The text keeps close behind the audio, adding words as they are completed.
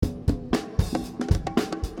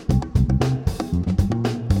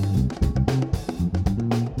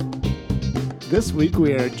This week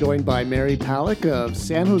we are joined by Mary Palac of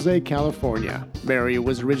San Jose, California. Mary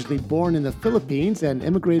was originally born in the Philippines and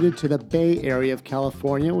immigrated to the Bay Area of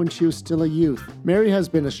California when she was still a youth. Mary has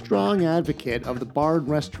been a strong advocate of the bar and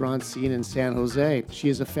restaurant scene in San Jose. She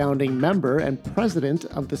is a founding member and president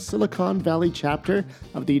of the Silicon Valley chapter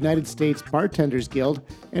of the United States Bartenders Guild,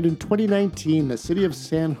 and in 2019 the city of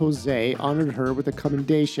San Jose honored her with a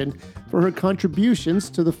commendation for her contributions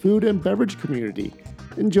to the food and beverage community.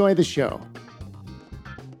 Enjoy the show.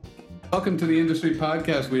 Welcome to the Industry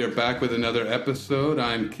Podcast. We are back with another episode.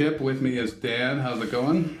 I'm Kip. With me is Dan. How's it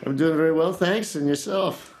going? I'm doing very well, thanks. And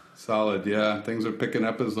yourself? Solid, yeah. Things are picking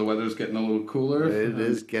up as the weather's getting a little cooler. It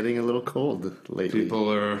is getting a little cold lately.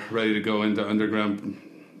 People are ready to go into underground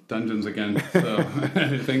dungeons again. So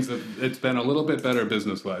it's been a little bit better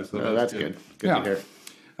business-wise. So that's good. Good to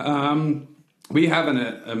hear. We have an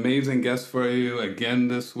amazing guest for you again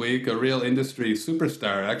this week, a real industry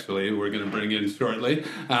superstar, actually, we're going to bring in shortly.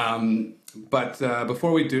 But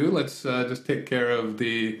before we do, let's just take care of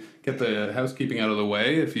get the housekeeping out of the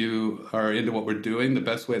way. If you are into what we're doing, the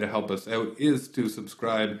best way to help us out is to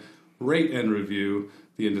subscribe, rate, and review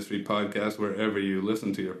the Industry Podcast wherever you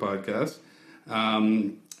listen to your podcasts.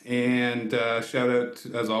 And shout out,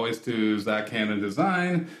 as always, to Zach Hanna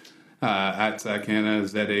Design, at Zach Hanna,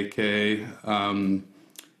 Z-A-K,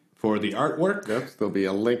 for the artwork. Yep, there'll be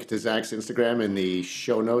a link to Zach's Instagram in the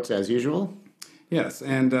show notes as usual. Yes,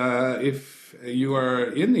 and if you are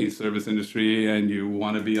in the service industry and you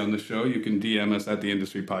want to be on the show, you can DM us at the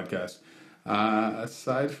Industry Podcast.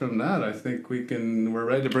 Aside from that, I think we're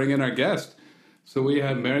ready to bring in our guest. So we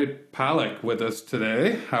have Mary Palac with us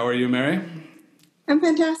today. How are you, Mary? I'm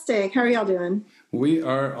fantastic. How are y'all doing? We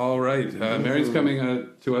are all right. Mary's coming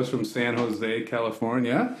to us from San Jose,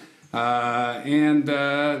 California.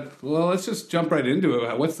 Well, let's just jump right into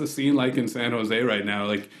it. What's the scene like in San Jose right now?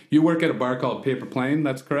 Like, you work at a bar called Paper Plane,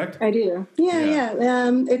 that's correct? I do. Yeah.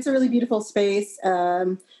 It's a really beautiful space.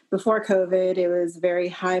 Before COVID, it was a very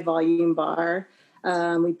high volume bar.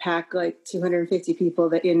 We pack like 250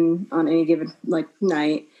 people in on any given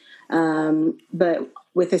night. But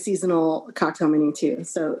with a seasonal cocktail menu too.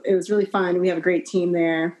 So it was really fun. We have a great team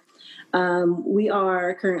there. We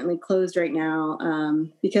are currently closed right now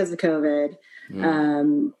because of COVID.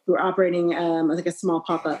 We're operating like a small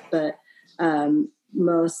pop-up, but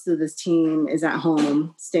most of this team is at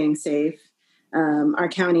home staying safe. Our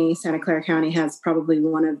county, Santa Clara County, has probably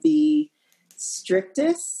one of the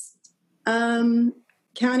strictest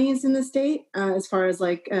counties in the state as far as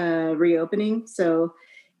reopening. So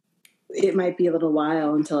it might be a little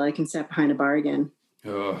while until I can step behind a bar again.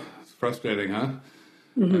 Oh, it's frustrating, huh?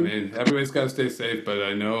 Mm-hmm. I mean, everybody's got to stay safe, but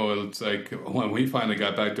I know it's like when we finally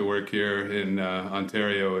got back to work here in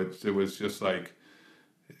Ontario, it was just like,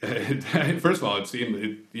 first of all, it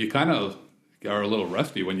seemed you kind of are a little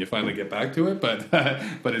rusty when you finally get back to it,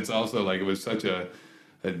 but it's also like it was such a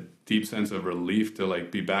deep sense of relief to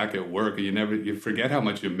be back at work. You forget how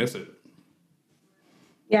much you miss it.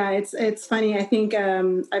 Yeah, it's funny. I think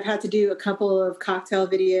I've had to do a couple of cocktail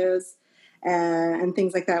videos and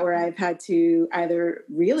things like that where I've had to either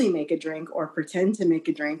really make a drink or pretend to make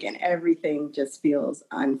a drink, and everything just feels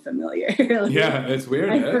unfamiliar. Yeah, it's weird.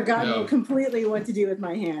 I've forgotten completely what to do with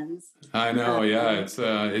my hands. I know, yeah.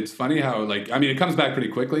 It's funny how, it comes back pretty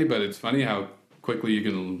quickly, but it's funny how quickly you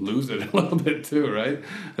can lose it a little bit too, right?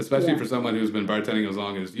 Especially for someone who's been bartending as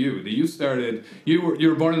long as you. You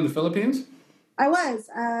were born in the Philippines? I was.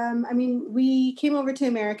 We came over to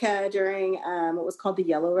America during what was called the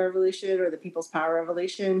Yellow Revolution or the People's Power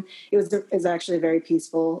Revolution. It was actually a very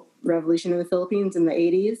peaceful revolution in the Philippines in the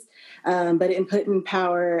 80s. But it put in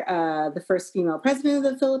power the first female president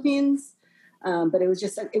of the Philippines. But it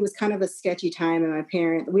was kind of a sketchy time.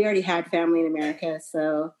 And we already had family in America.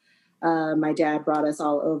 So my dad brought us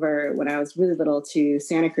all over when I was really little to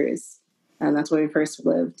Santa Cruz. And that's where we first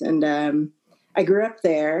lived. And I grew up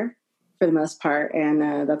there for the most part,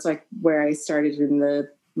 and that's where I started in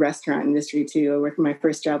the restaurant industry too. My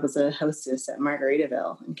first job was a hostess at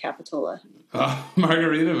Margaritaville in Capitola. Oh,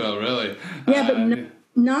 Margaritaville, really? Yeah, but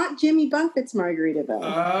not Jimmy Buffett's Margaritaville.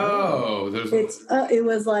 Oh, it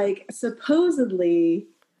was supposedly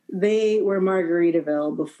they were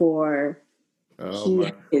Margaritaville before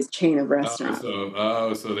his chain of restaurants.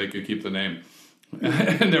 So they could keep the name,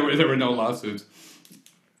 and there were no lawsuits.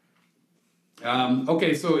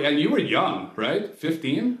 Okay, and you were young, right?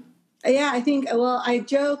 15? Yeah, I think, I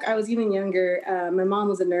joke, I was even younger. My mom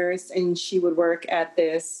was a nurse, and she would work at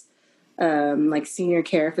this senior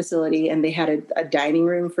care facility, and they had a dining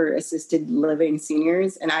room for assisted living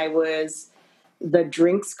seniors, and I was the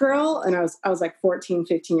drinks girl, and I was like 14,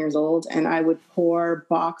 15 years old, and I would pour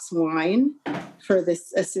box wine for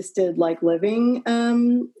this assisted like living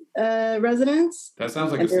residents. That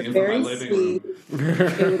sounds like And a they're scene from my very living sweet.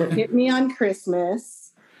 room. They would hit me on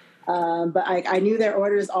Christmas. But I knew their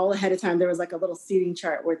orders all ahead of time. There was like a little seating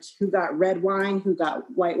chart, which who got red wine, who got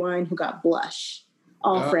white wine, who got blush,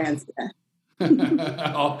 all France.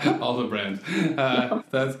 all the brands.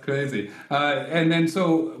 That's crazy. And then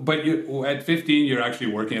but you at 15, you're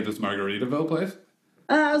actually working at this Margaritaville place?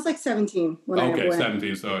 I was like 17 when I Okay, went.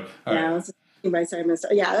 17. So, all Yeah, I right. was 17 by starting to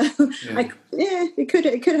start. Yeah,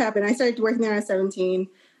 it could happen. I started working there at 17.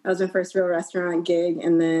 That was my first real restaurant gig,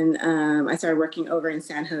 and then I started working over in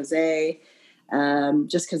San Jose,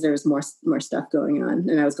 just because there was more stuff going on,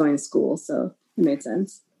 and I was going to school, so it made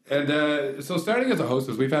sense. And so starting as a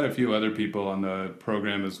hostess, we've had a few other people on the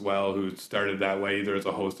program as well who started that way, either as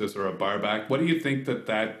a hostess or a barback. What do you think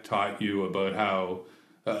that taught you about how,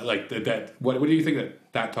 what do you think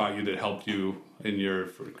that taught you that helped you in your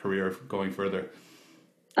career going further?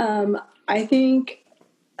 I think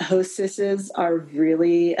hostesses are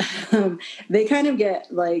really, they kind of get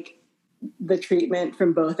like the treatment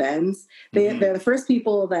from both ends. They're the first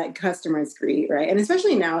people that customers greet, right? And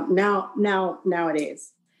especially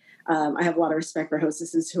nowadays. I have a lot of respect for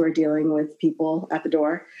hostesses who are dealing with people at the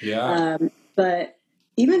door. Yeah. But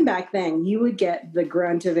even back then, you would get the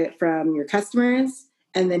grunt of it from your customers,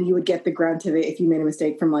 and then you would get the grunt of it if you made a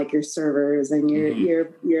mistake from like your servers and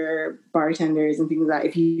your bartenders and things like that.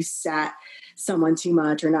 If you sat someone too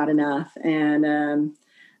much or not enough, and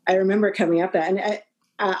I remember coming up that, and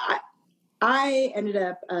I ended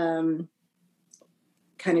up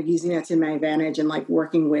kind of using that to my advantage and like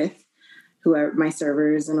working with whoever my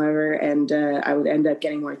servers and whatever, and I would end up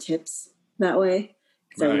getting more tips that way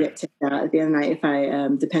because I would get tipped out at the end of the night if I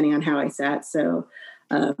depending on how I sat. So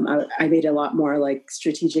I made a lot more like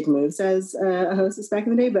strategic moves as a hostess back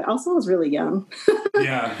in the day, but also I was really young.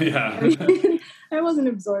 Yeah. I wasn't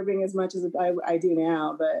absorbing as much as I do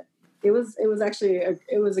now, but it was actually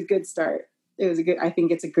it was a good start. I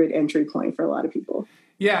think it's a good entry point for a lot of people.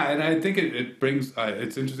 Yeah, and I think it brings,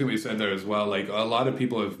 it's interesting what you said there as well. Like, a lot of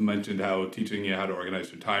people have mentioned how teaching you how to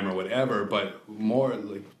organize your time or whatever, but more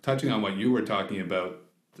like touching on what you were talking about,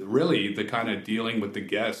 really the kind of dealing with the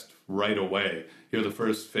guest right away. You're the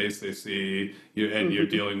first face they see, you're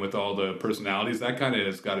dealing with all the personalities. That kind of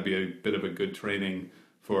has got to be a bit of a good training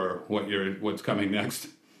for what's coming next.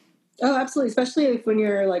 Oh, absolutely. Especially when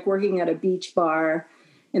you're like working at a beach bar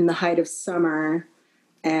in the height of summer,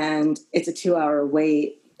 and it's a 2-hour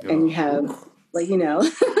wait, and you have like, you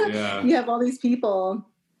have all these people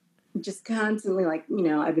just constantly like,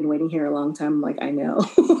 I've been waiting here a long time. I'm like, I know.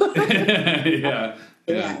 Yeah.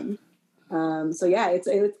 So yeah,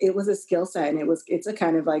 it was a skill set, and it's a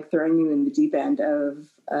kind of like throwing you in the deep end of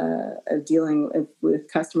dealing with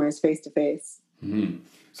customers face to face.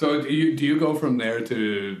 So do you go from there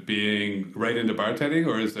to being right into bartending,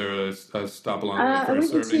 or is there a stop along the way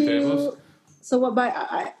for serving tables? So by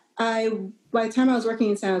the time I was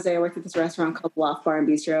working in San Jose, I worked at this restaurant called Loft Bar and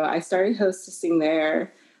Bistro. I started hostessing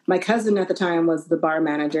there. My cousin at the time was the bar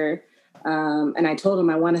manager, and I told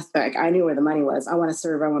him I knew where the money was. I want to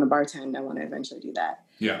serve. I want to bartend. I want to eventually do that.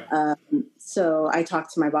 Yeah. So I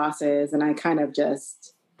talked to my bosses, and I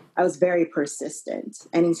was very persistent.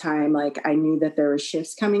 Anytime like I knew that there were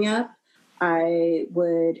shifts coming up, I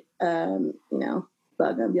would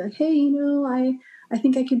bug them, be like, hey, I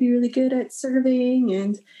think I could be really good at serving.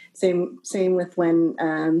 And same with when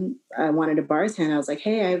I wanted to bartend. I was like,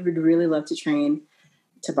 hey, I would really love to train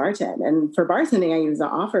to bartend. And for bartending, I was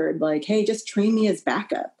offered like, hey, just train me as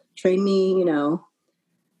backup. Train me, you don't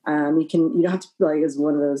have to, like, is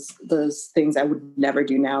one of those things I would never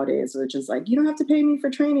do nowadays, which is like, you don't have to pay me for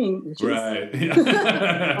training. Right.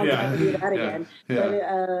 Yeah. I'll never do that again.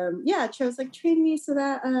 Yeah. But chose like train me so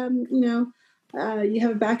that, you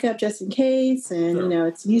have a backup just in case. And,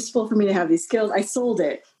 it's useful for me to have these skills. I sold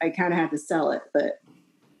it. I kind of had to sell it, but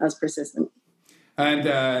I was persistent.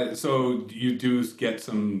 And so you do get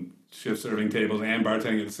some shift serving tables and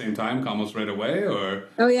bartending at the same time, almost right away, or?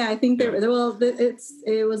 Oh yeah, I think it's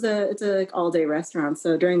a all day restaurant.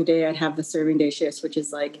 So during the day, I'd have the serving day shifts, which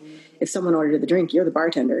is like if someone ordered the drink, you're the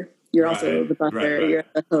bartender, you're also the butler, you're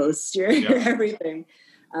the host, you're everything.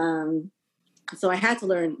 So I had to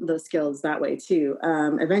learn those skills that way too.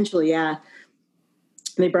 Eventually,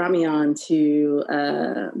 they brought me on to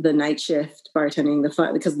the night shift bartending,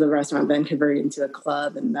 because the restaurant then converted into a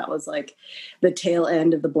club, and that was like the tail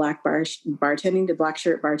end of the black bartending, the black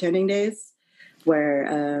shirt bartending days,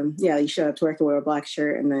 where you show up to work and wear a black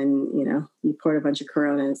shirt, and then you poured a bunch of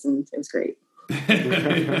Coronas, and it was great.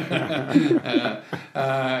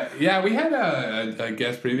 Yeah, we had a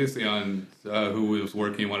guest previously on who was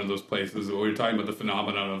working in one of those places. We were talking about the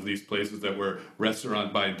phenomenon of these places that were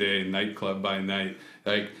restaurant by day, nightclub by night.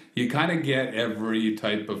 Like you kind of get every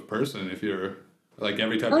type of person if you're like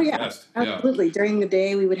every type Oh of yeah, guest. Yeah. absolutely. During the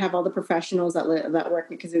day, we would have all the professionals that work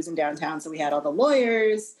because it was in downtown. So we had all the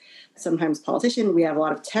lawyers, sometimes politicians. We have a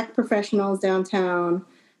lot of tech professionals downtown.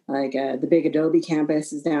 Like the big Adobe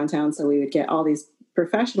campus is downtown, so we would get all these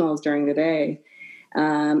professionals during the day.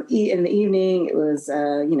 In the evening, it was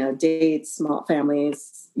dates, small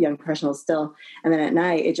families, young professionals still, and then at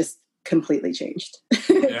night, it just completely changed.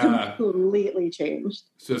 Yeah. Completely changed.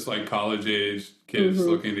 It's just like college age kids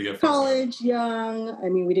looking to get College, young. I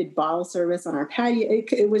mean, we did bottle service on our patio.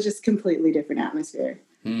 It was just completely different atmosphere.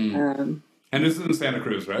 And this is in Santa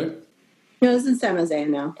Cruz, right? No, this is in San Jose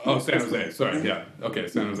now. Oh, San Jose. Sorry. Yeah. Okay,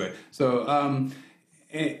 San Jose. So,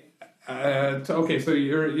 okay, so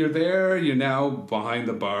you're there. You're now behind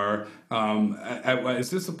the bar. Is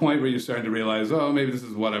this the point where you're starting to realize, oh, maybe this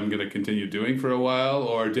is what I'm going to continue doing for a while,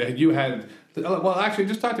 or did you had? Well, actually,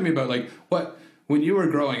 just talk to me about like what when you were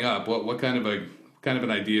growing up. What kind of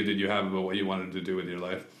an idea did you have about what you wanted to do with your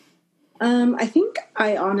life? I think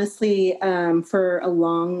I honestly, for a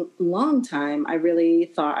long time, I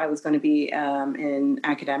really thought I was going to be in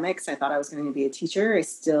academics. I thought I was going to be a teacher. I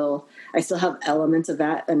still have elements of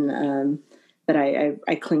that, and that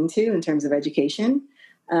I cling to in terms of education.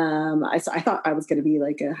 I thought I was going to be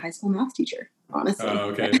like a high school math teacher, honestly.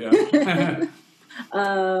 Oh, okay, yeah.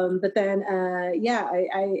 But then,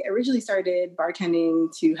 I originally started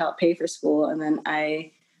bartending to help pay for school, and then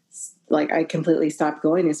I completely stopped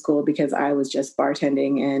going to school because I was just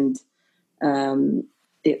bartending, and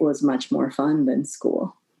it was much more fun than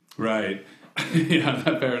school. Right. Yeah,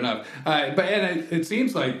 fair enough. It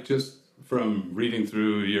seems like just from reading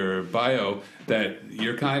through your bio that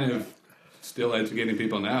you're kind of still educating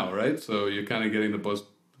people now, right? So you're kind of getting the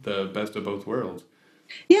best of both worlds.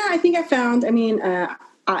 Yeah, I think I found. I mean,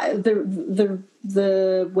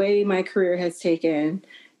 the way my career has taken,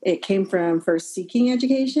 it came from first seeking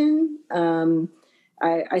education.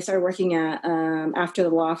 I started working at after the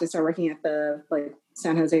loft. I started working at the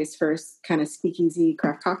San Jose's first kind of speakeasy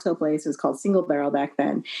craft cocktail place. It was called Single Barrel back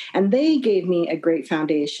then, and they gave me a great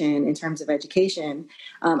foundation in terms of education.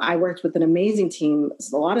 I worked with an amazing team.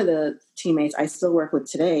 A lot of the teammates I still work with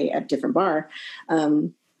today at different bar.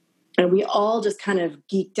 And we all just kind of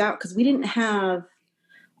geeked out because we didn't have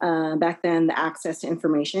back then the access to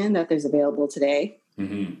information that there's available today.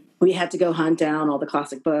 Mm-hmm. We had to go hunt down all the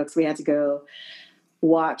classic books. We had to go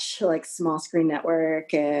watch like Small Screen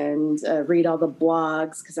Network and read all the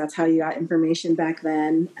blogs because that's how you got information back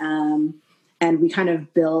then. And we kind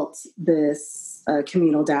of built this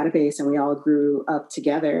communal database, and we all grew up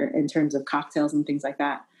together in terms of cocktails and things like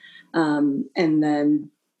that. And then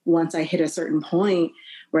once I hit a certain point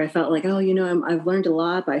where I felt like, oh, I've learned a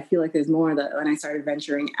lot, but I feel like there's more. That when I started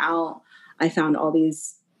venturing out, I found all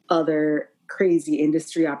these other crazy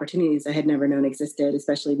industry opportunities I had never known existed,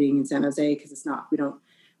 especially being in San Jose, because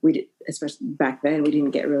especially back then, we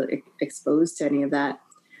didn't get really exposed to any of that.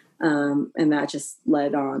 And that just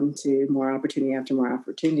led on to more opportunity after more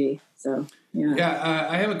opportunity. So, yeah. Yeah,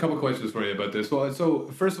 I have a couple questions for you about this. Well, so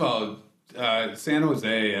first of all, San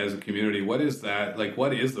Jose as a community, what is that like?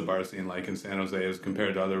 What is the bar scene like in San Jose as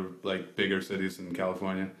compared to other like bigger cities in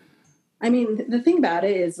California? I mean, the thing about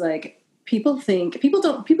it is like people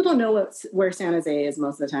don't know where San Jose is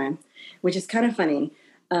most of the time, which is kind of funny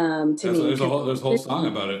to me. There's a whole song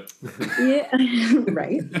about it. Yeah,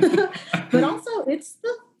 right. But also, it's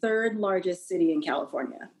the third largest city in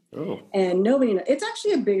California. Oh. And nobody knows. It's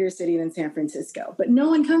actually a bigger city than San Francisco, but no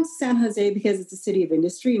one comes to San Jose because it's a city of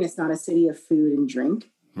industry and it's not a city of food and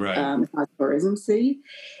drink. Right. It's not a tourism city.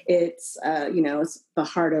 It's, it's the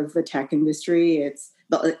heart of the tech industry. It's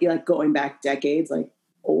like going back decades, like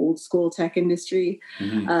old school tech industry.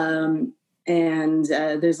 Mm-hmm. And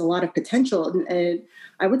there's a lot of potential. And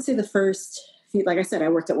I would say like I said, I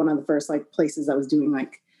worked at one of the first like places I was doing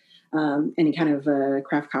like any kind of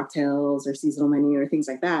craft cocktails or seasonal menu or things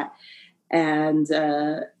like that. And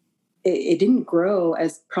it didn't grow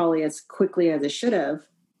probably as quickly as it should have,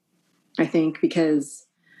 I think, because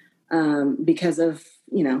of,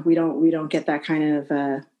 we don't get that kind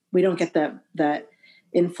of, we don't get that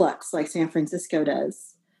influx like San Francisco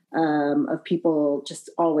does of people just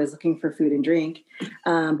always looking for food and drink.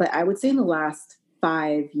 But I would say in the last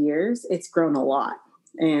 5 years, it's grown a lot.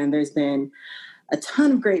 And there's been a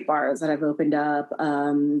ton of great bars that have opened up,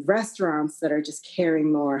 restaurants that are just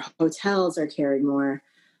carrying more, hotels are carrying more.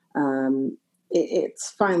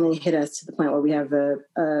 It's finally hit us to the point where we have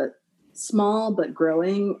small but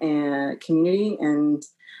growing community, and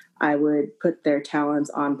I would put their talents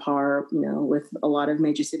on par, with a lot of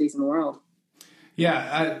major cities in the world.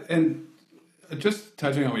 Yeah, and just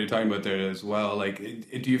touching on what you're talking about there as well, like,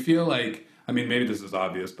 do you feel like, I mean, maybe this is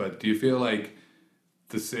obvious, but do you feel like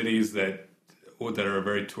the cities that are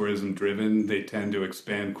very tourism driven, they tend to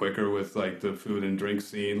expand quicker with like the food and drink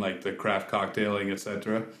scene, like the craft cocktailing,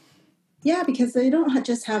 etc.? Yeah, because they don't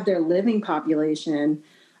just have their living population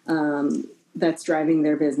that's driving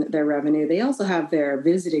their business, their revenue. They also have their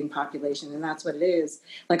visiting population, and that's what it is.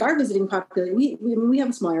 Like our visiting population, we have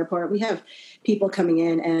a small airport. We have people coming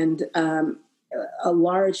in, and a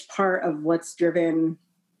large part of what's driven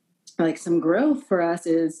like some growth for us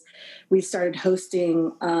is we started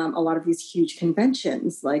hosting a lot of these huge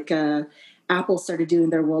conventions. Like Apple started doing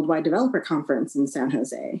their Worldwide Developer Conference in San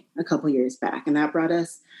Jose a couple years back, and that brought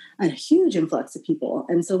us a huge influx of people.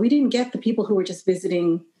 And so we didn't get the people who were just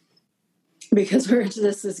visiting because we're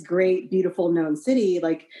just this great, beautiful, known city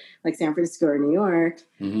like San Francisco or New York.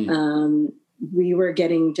 Mm-hmm. We were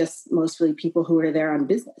getting just mostly people who were there on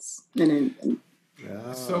business.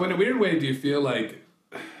 So in a weird way, do you feel like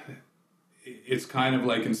it's kind of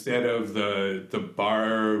like instead of the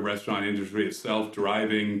bar restaurant industry itself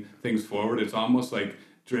driving things forward, it's almost like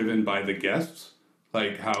driven by the guests,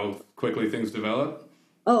 like how quickly things develop?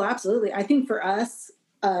 Oh, absolutely. I think for us,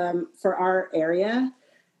 for our area,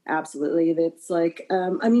 absolutely. It's like,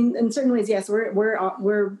 I mean, in certain ways, yes,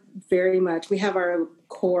 we're very much, we have our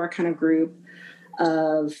core kind of group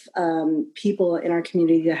of people in our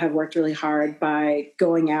community that have worked really hard by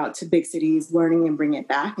going out to big cities, learning and bringing it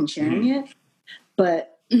back and sharing it.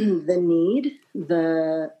 But the need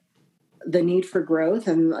for growth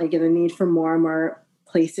and like the need for more and more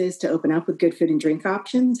places to open up with good food and drink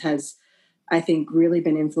options has, I think, really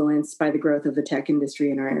been influenced by the growth of the tech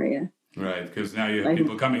industry in our area. Right, because now you have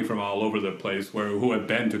people coming from all over the place who have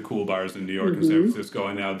been to cool bars in New York and San Francisco,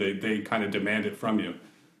 and now they kind of demand it from you.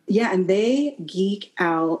 Yeah, and they geek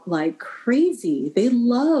out like crazy. They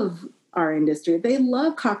love our industry. They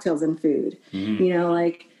love cocktails and food.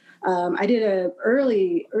 Mm-hmm. I did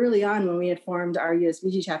early on when we had formed our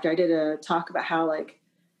USBG chapter, I did a talk about how like,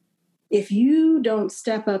 if you don't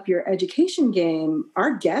step up your education game,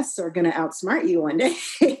 our guests are going to outsmart you one day.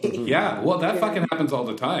 Yeah, well, that fucking happens all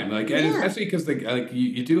the time. Like, and especially because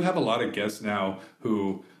you do have a lot of guests now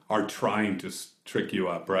who are trying to trick you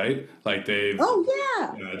up, right? Like they've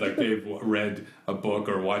they've read a book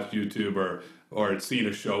or watched YouTube or seen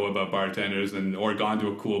a show about bartenders or gone to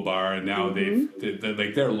a cool bar, and now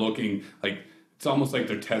they're looking like. It's almost like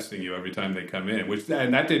they're testing you every time they come in,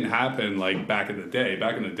 and that didn't happen like back in the day.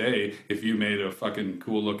 Back in the day, if you made a fucking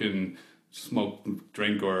cool looking smoked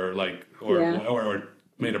drink or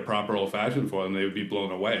made a proper old fashioned for them, they would be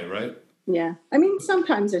blown away, right? Yeah, I mean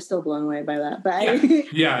sometimes they're still blown away by that,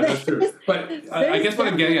 but yeah, that's true. But I guess what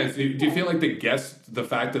I'm getting at is, do you feel like the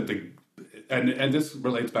fact that and this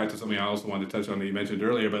relates back to something I also wanted to touch on that you mentioned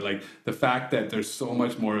earlier, but like the fact that there's so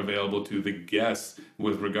much more available to the guests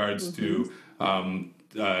with regards to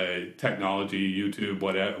technology, YouTube,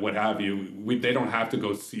 what have you. They don't have to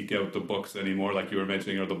go seek out the books anymore, like you were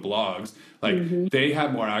mentioning, or the blogs. Like they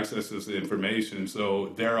have more access to this information,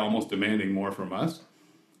 so they're almost demanding more from us.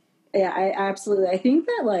 Yeah, I absolutely. I think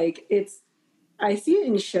that like I see it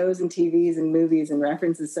in shows and TVs and movies and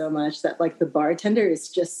references so much that like the bartender is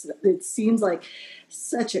just, it seems like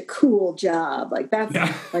such a cool job. Like that's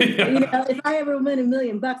if I ever win $1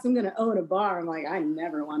 million, I'm going to own a bar. I'm like, I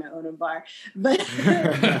never want to own a bar. But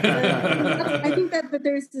I think that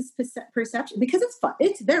there's this perception because it's fun.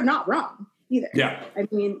 They're not wrong either. Yeah. I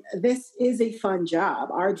mean, this is a fun job.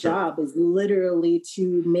 Our job is literally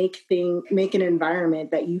to make an environment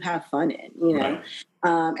that you have fun in, Right.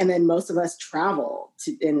 And then most of us travel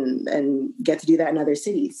and get to do that in other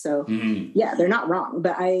cities. So yeah, they're not wrong.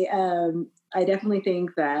 But I definitely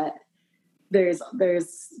think that there's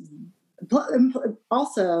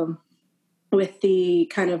also with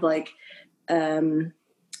the kind of like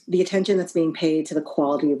the attention that's being paid to the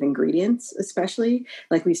quality of ingredients, especially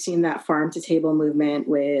like we've seen that farm to table movement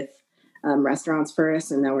with restaurants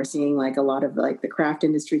first, and now we're seeing like a lot of like the craft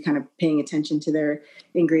industry kind of paying attention to their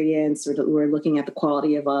ingredients, or we're looking at the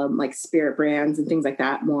quality of like spirit brands and things like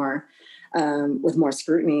that more with more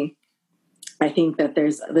scrutiny. I think that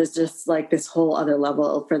there's just like this whole other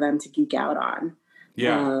level for them to geek out on.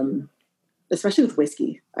 Yeah. Especially with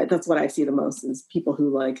whiskey. That's what I see the most is people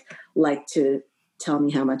who like to tell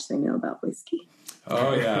me how much they know about whiskey.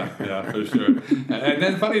 Oh yeah, for sure. And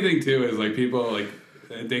then funny thing too is like people like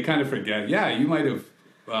they kind of forget. Yeah, you might have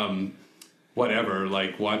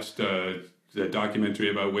watched a documentary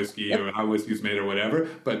about whiskey or how whiskey's made or whatever,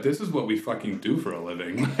 but this is what we fucking do for a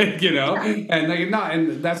living, like, you know. And like, not,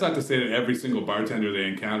 and that's not to say that every single bartender they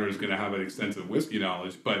encounter is going to have an extensive whiskey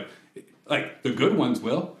knowledge, but like the good ones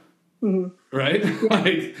will, right? Yeah,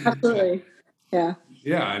 like, absolutely. Yeah.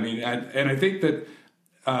 yeah. I mean, and I think that.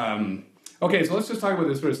 Okay, so let's just talk about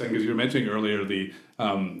this for a second because you were mentioning earlier the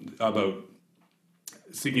about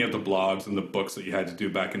seeking out the blogs and the books that you had to do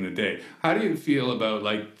back in the day. How do you feel about,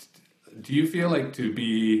 like, do you feel like to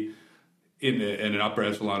be in an upper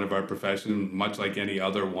echelon of our profession, much like any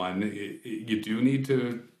other one, you do need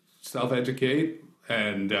to self-educate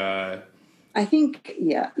and... I think,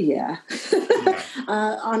 yeah.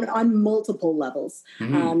 On multiple levels,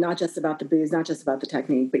 not just about the booze, not just about the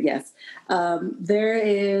technique, but yes, there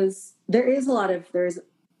is a lot of,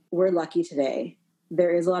 we're lucky today.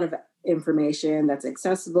 There is a lot of information that's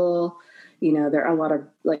accessible. You know, there are a lot of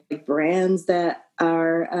like brands that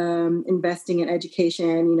are investing in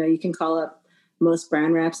education. You know, you can call up most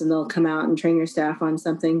brand reps and they'll come out and train your staff on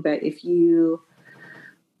something. But if you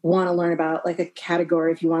want to learn about like a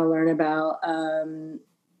category, if you want to learn about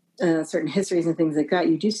certain histories and things like that,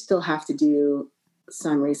 you do still have to do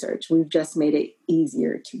some research. We've just made it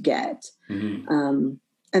easier to get. And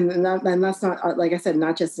that's not, like I said,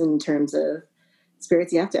 not just in terms of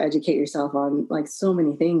spirits. You have to educate yourself on like so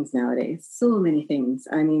many things nowadays, so many things.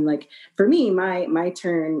 I mean, like for me, my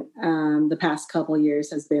turn the past couple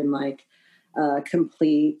years has been like a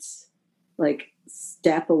complete like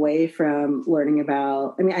step away from learning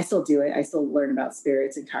about, I mean, I still do it. I still learn about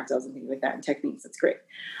spirits and cocktails and things like that and techniques. That's great.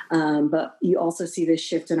 But you also see this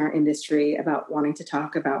shift in our industry about wanting to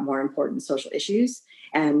talk about more important social issues.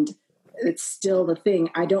 And it's still the thing.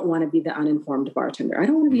 I don't want to be the uninformed bartender. I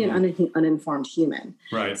don't want to be an uninformed human.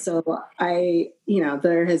 Right. So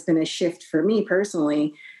there has been a shift for me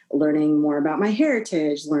personally, learning more about my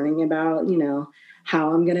heritage, learning about,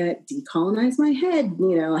 how I'm going to decolonize my head,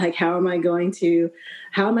 like how am I going to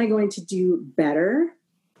do better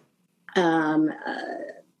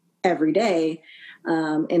every day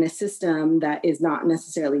in a system that is not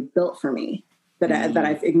necessarily built for me, that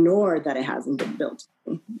I've ignored that it hasn't been built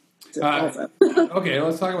for me. Okay,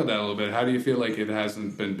 let's talk about that a little bit. How do you feel like it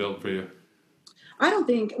hasn't been built for you? I don't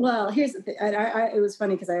think, well, here's the thing. It was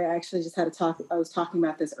funny because I actually just had a talk. I was talking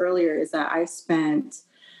about this earlier, is that I've spent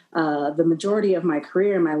the majority of my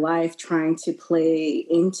career, my life, trying to play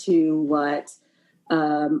into what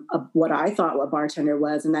I thought what bartender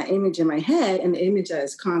was. And that image in my head, and the image that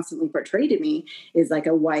is constantly portrayed to me, is like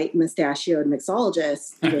a white mustachioed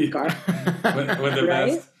mixologist with with the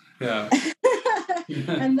right? best. Yeah.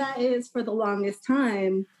 And that is, for the longest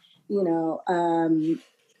time, the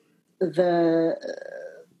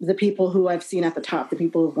people who I've seen at the top, the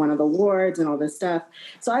people who've won the awards and all this stuff.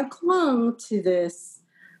 So I've clung to this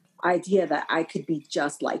idea that I could be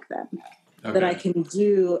just like them, that I can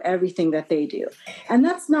do everything that they do. And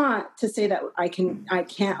that's not to say that I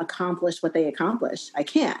can't accomplish what they accomplish. I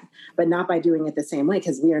can, but not by doing it the same way,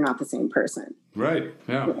 because we are not the same person. Right.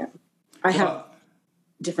 Yeah. I have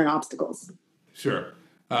different obstacles. Sure.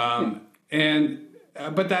 But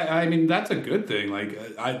that, I mean, that's a good thing. Like,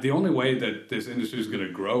 the only way that this industry is going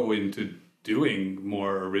to grow into doing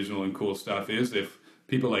more original and cool stuff is if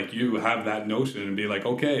people like you have that notion and be like,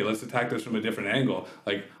 okay, let's attack this from a different angle.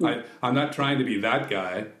 Like, I'm not trying to be that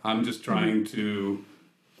guy. I'm just trying to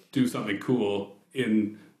do something cool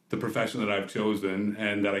in the profession that I've chosen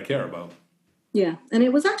and that I care about. Yeah. And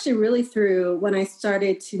it was actually really through when I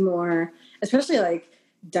started to more, especially like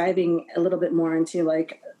diving a little bit more into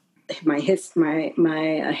like my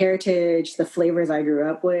heritage, the flavors I grew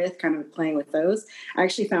up with, kind of playing with those, I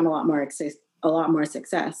actually found a lot more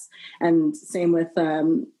success. And same with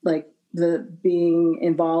like the being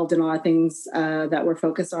involved in a lot of things that were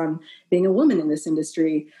focused on being a woman in this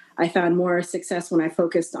industry. I found more success when I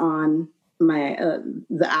focused on my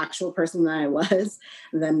the actual person that I was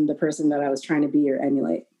than the person that I was trying to be or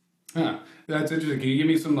emulate. Huh. That's interesting. Can you give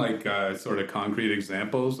me some like sort of concrete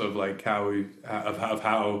examples of like how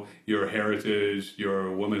your heritage,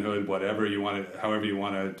 your womanhood, whatever you want to, however you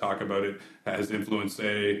want to talk about it, has influenced,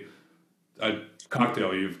 say, a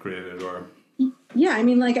cocktail you've created? Or yeah, I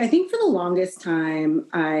mean, like I think for the longest time,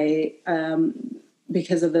 I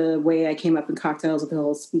because of the way I came up in cocktails with the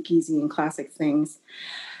whole speakeasy and classic things,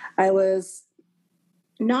 I was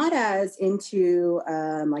not as into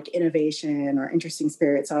like innovation or interesting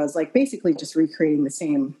spirits. So I was like basically just recreating the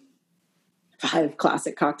same 5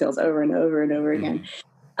 classic cocktails over and over and over again.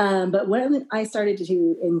 But when I started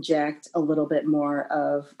to inject a little bit more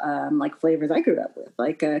of like flavors I grew up with,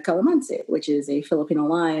 like calamansi, which is a Filipino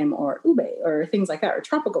lime, or ube, or things like that, or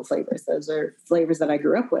tropical flavors. Those are flavors that I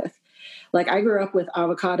grew up with. like I grew up with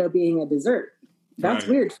avocado being a dessert. That's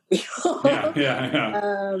Right. weird for people.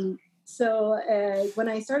 Yeah. So when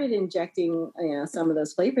I started injecting, some of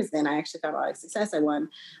those flavors, then I actually found a lot of success. I won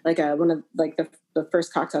like one of like the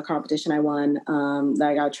first cocktail competition I won, that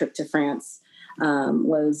I got a trip to France,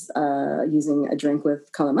 was using a drink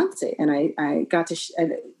with calamansi, and I got to.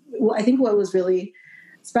 I think what was really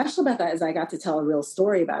special about that is I got to tell a real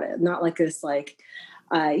story about it, not like this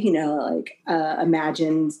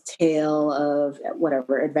imagined tale of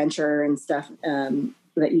whatever adventure and stuff.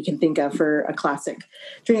 That you can think of for a classic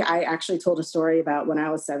drink. I actually told a story about when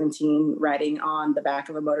I was 17 riding on the back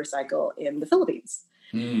of a motorcycle in the Philippines,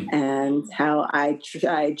 and how I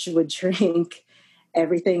would drink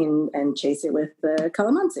everything and chase it with the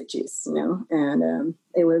calamansi juice, and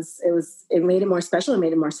it made it more special. It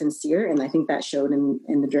made it more sincere. And I think that showed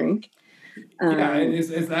in the drink. Yeah,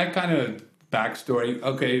 is that kind of backstory?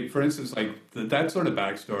 Okay, for instance, like that sort of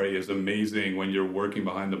backstory is amazing when you're working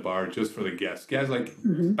behind the bar just for the guests. Guys, like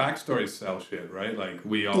backstories sell shit, right? Like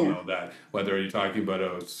we all know that. Whether you're talking about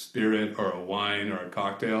a spirit or a wine or a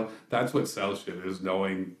cocktail, that's what sells shit, is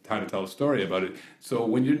knowing how to tell a story about it. So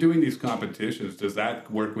when you're doing these competitions, does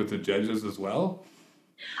that work with the judges as well?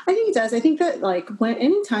 I think it does. I think that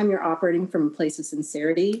anytime you're operating from a place of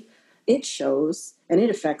sincerity, it shows and it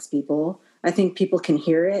affects people. I think people can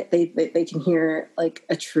hear it. They can hear like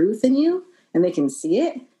a truth in you, and they can see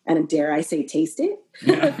it, and dare I say, taste it,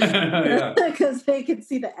 because they can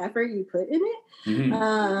see the effort you put in it.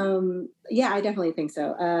 Yeah, I definitely think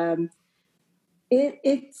so.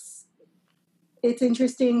 It's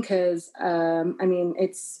interesting because I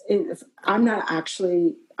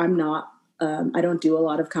don't do a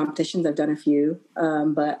lot of competitions. I've done a few,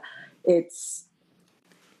 but it's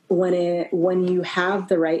when you have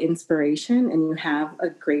the right inspiration and you have a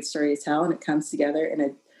great story to tell, and it comes together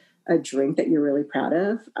in a drink that you're really proud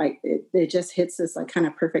of, it just hits this like kind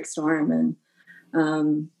of perfect storm.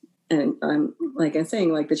 And like I'm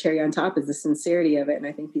saying, like the cherry on top is the sincerity of it, and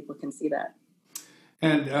I think people can see that.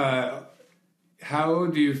 And how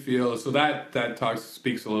do you feel? So that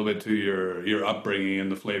speaks a little bit to your upbringing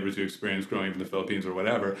and the flavors you experienced growing up in the Philippines or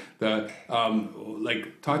whatever.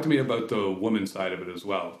 Talk to me about the woman side of it as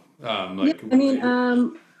well. Like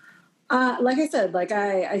I said, like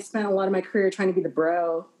I spent a lot of my career trying to be the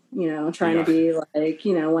bro, trying to be like,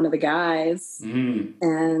 one of the guys.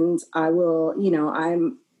 And I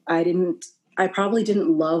probably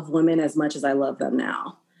didn't love women as much as I love them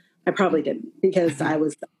now. I probably didn't, because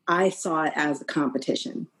I saw it as a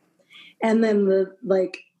competition. And then the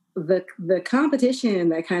competition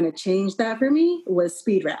that kind of changed that for me was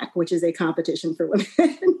Speed Rack, which is a competition for women.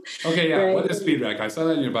 Okay, yeah. Right? What is Speed Rack? I saw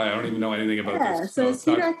that in your bio. I don't even know anything about this. So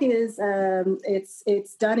Speed Rack is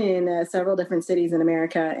it's done in several different cities in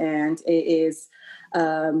America, and it is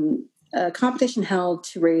a competition held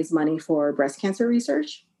to raise money for breast cancer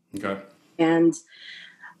research. Okay. And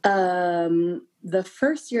the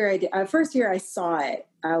first year I saw it,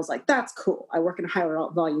 I was like, that's cool. I work in a high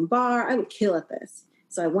volume bar. I would kill at this.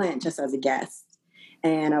 So I went just as a guest,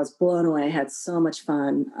 and I was blown away. I had so much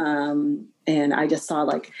fun. And I just saw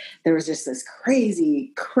like there was just this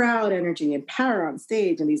crazy crowd energy and power on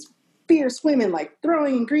stage, and these fierce women like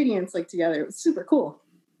throwing ingredients like together. It was super cool.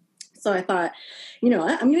 So I thought, I'm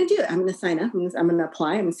going to do it. I'm going to sign up. I'm going to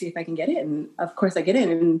apply. I'm going to see if I can get it. And of course I get in.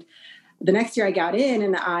 And the next year I got in,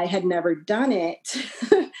 and I had never done it.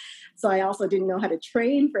 So I also didn't know how to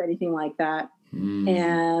train for anything like that.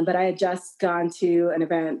 But I had just gone to an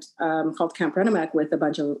event called Camp Runamuck with a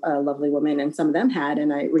bunch of lovely women, and some of them had,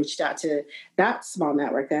 and I reached out to that small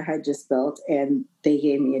network that I had just built, and they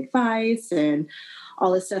gave me advice and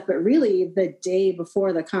all this stuff. But really, the day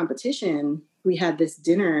before the competition, we had this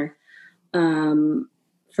dinner for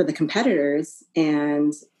the competitors,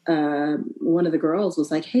 and one of the girls was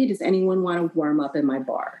like, hey, does anyone want to warm up in my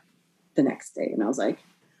bar the next day? And I was like,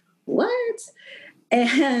 what?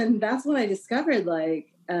 And that's when I discovered like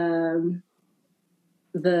the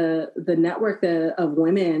network of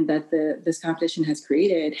women that this competition has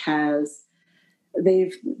created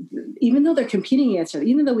even though they're competing against each other,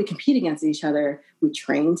 even though we compete against each other, we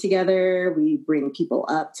train together, we bring people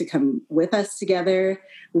up to come with us together,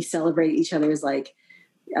 we celebrate each other's like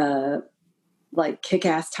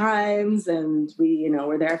kick-ass times, and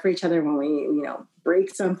we're there for each other when we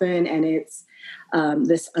break something. And it's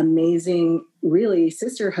this amazing, really,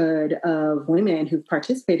 sisterhood of women who've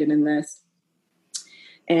participated in this.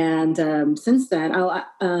 And since then,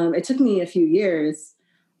 it took me a few years,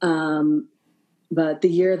 but the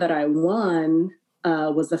year that I won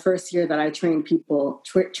was the first year that I trained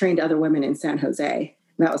other women in San Jose.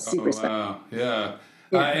 And that was super special. Wow, yeah.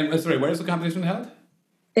 And sorry, where is the competition held?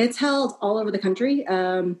 It's held all over the country.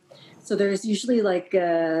 So there's usually like,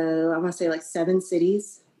 I want to say like 7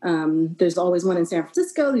 cities. There's always one in San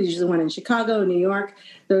Francisco. There's usually one in Chicago, New York.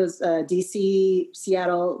 There's DC,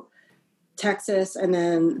 Seattle, Texas, and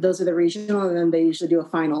then those are the regional. And then they usually do a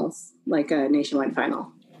finals, like a nationwide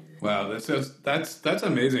final. Wow, that's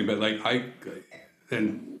amazing. But like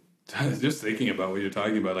and just thinking about what you're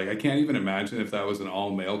talking about, like I can't even imagine if that was an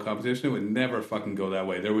all male competition. It would never fucking go that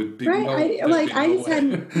way. There would be right. no. I just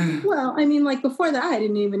had. Well, I mean, like before that, I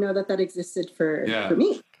didn't even know that existed for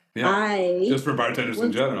me. Yeah, just for bartenders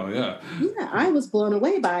in general. Yeah, I was blown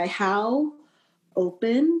away by how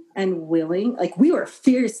open and willing. Like we were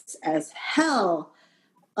fierce as hell,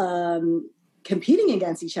 competing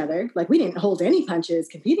against each other. Like we didn't hold any punches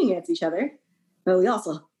competing against each other, but we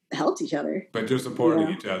also helped each other. But you're supporting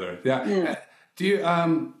each other. Yeah.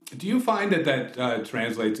 Do you find that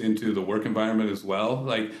translates into the work environment as well?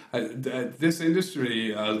 Like this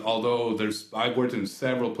industry, although I've worked in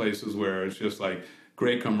several places where it's just like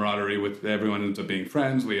great camaraderie with everyone ends up being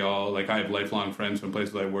friends. We all I have lifelong friends from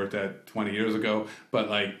places I worked at 20 years ago, but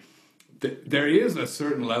like there is a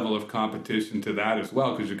certain level of competition to that as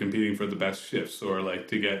well because you're competing for the best shifts or like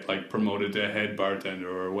to get like promoted to head bartender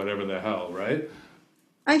or whatever the hell, right?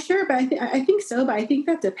 I think so, but I think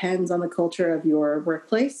that depends on the culture of your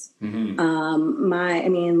workplace. Mm-hmm.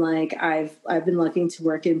 I've been lucky to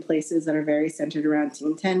work in places that are very centered around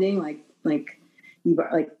team tending, like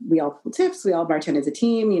we all pull tips, we all bartend as a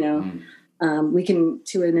team, you know. Mm-hmm. We can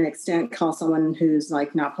to an extent call someone who's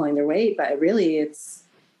like not pulling their weight, but really it's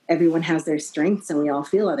everyone has their strengths and we all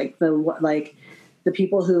feel it. The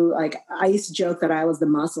people who like I used to joke that I was the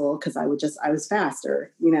muscle because I was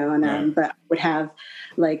faster, you know, and but I would have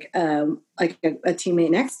like a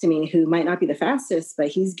teammate next to me who might not be the fastest, but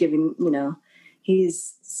he's giving, you know,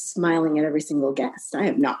 he's smiling at every single guest. I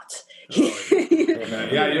am not.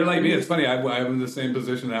 Yeah, you're like me. It's funny. I'm in the same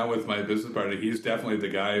position now with my business partner. He's definitely the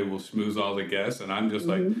guy who will schmooze all the guests, and I'm just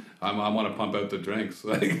like I want to pump out the drinks.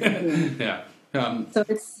 Like, yeah. So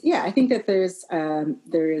I think that there is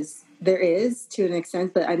to an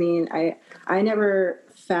extent, but I mean, I never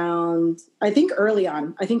found, I think early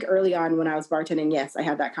on when I was bartending, yes, I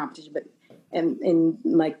had that competition, but in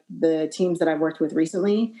like the teams that I've worked with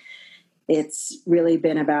recently, it's really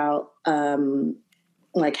been about,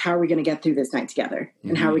 like, how are we going to get through this night together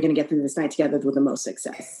and how are we going to get through this night together with the most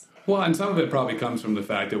success? Well, and some of it probably comes from the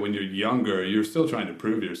fact that when you're younger, you're still trying to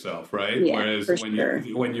prove yourself, right? Yeah, whereas when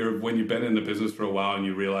you've been in the business for a while and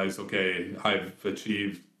you realize, okay, I've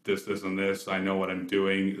achieved this, and this, I know what I'm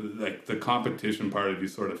doing. Like the competition part of you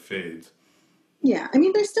sort of fades. Yeah, I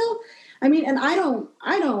mean, there's still, I mean, and I don't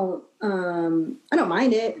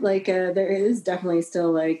mind it. Like there is definitely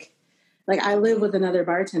still like I live with another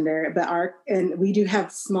bartender, and we do have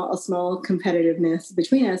a small competitiveness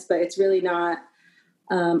between us, but it's really not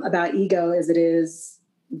about ego as it is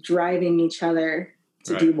driving each other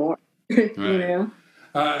to do more, you know?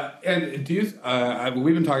 And do you,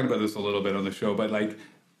 we've been talking about this a little bit on the show, but like,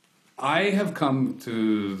 I have come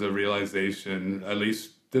to the realization, at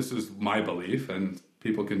least this is my belief, and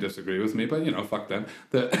people can disagree with me, but you know, fuck them.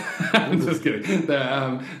 I'm just kidding.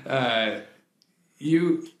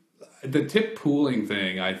 The tip pooling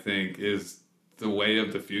thing, I think, is the way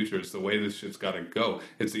of the future. It's the way this shit's got to go.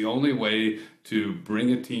 It's the only way to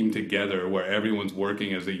bring a team together where everyone's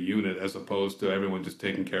working as a unit as opposed to everyone just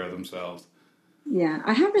taking care of theyemselves. Yeah,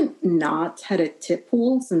 I haven't not had a tip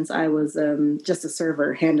pool since I was just a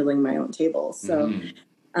server handling my own tables. So,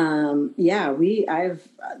 I've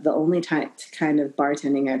the only kind of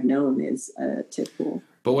bartending I've known is a tip pool.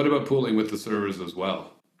 But what about pooling with the servers as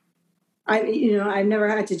well? I've never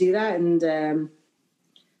had to do that, and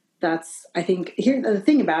that's, I think, here the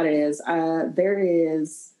thing about it is there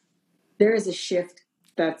is a shift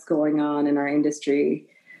that's going on in our industry,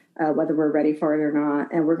 whether we're ready for it or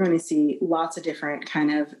not, and we're going to see lots of different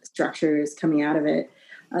kind of structures coming out of it,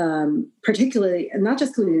 particularly, and not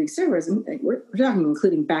just including servers, we're talking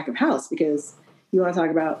including back of house, because you want to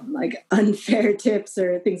talk about like unfair tips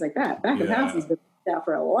or things like that. Back of house has been out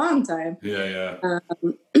for a long time.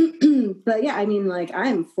 But yeah, I mean, like,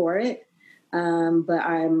 I'm for it. But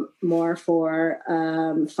I'm more for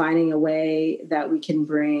finding a way that we can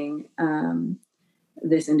bring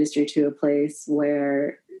this industry to a place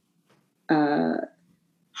where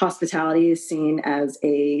hospitality is seen as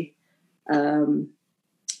a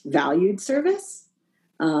valued service.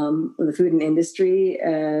 The food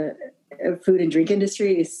and drink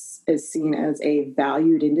industry is seen as a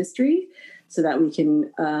valued industry, so that we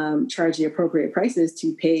can charge the appropriate prices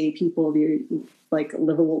to pay people their like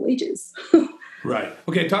livable wages. Right.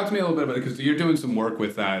 Okay. Talk to me a little bit about it, because you're doing some work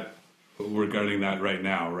with that regarding that right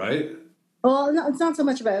now, right? Well, no, it's not so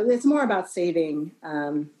much about. It's more about saving.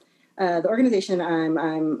 The organization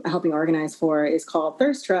I'm helping organize for is called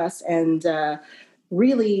Thirst Trust, and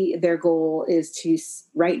really their goal is to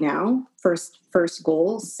right now first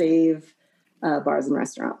goal save bars and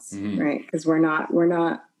restaurants, right? Because we're not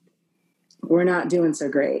doing so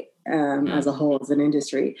great as a whole as an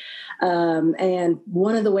industry. And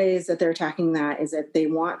one of the ways that they're attacking that is that they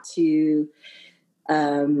want to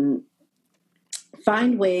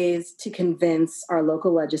find ways to convince our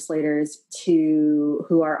local legislators who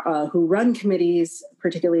run committees,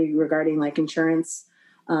 particularly regarding like insurance,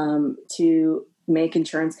 to make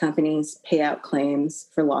insurance companies pay out claims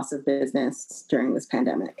for loss of business during this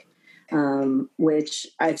pandemic, which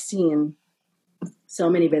I've seen so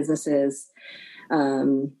many businesses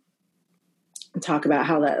talk about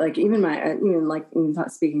how that, like even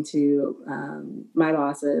speaking to my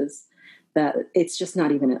bosses, that it's just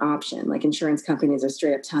not even an option. Like insurance companies are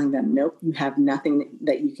straight up telling them, nope, you have nothing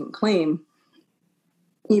that you can claim,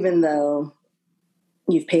 even though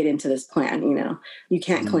you've paid into this plan. You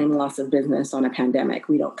can't claim loss of business on a pandemic.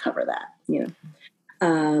 We don't cover that.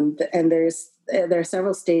 And there are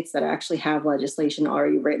several states that actually have legislation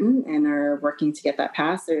already written and are working to get that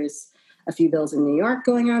passed. There's a few bills in New York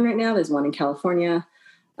going on right now. There's one in California.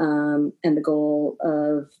 And the goal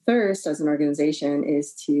of Thirst as an organization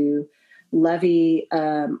is to levy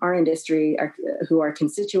our industry, who are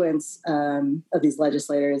constituents of these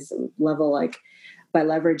legislators, level like by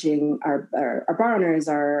leveraging our bar owners,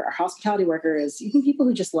 our hospitality workers, even people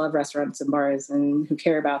who just love restaurants and bars and who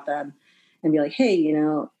care about them, and be like, hey,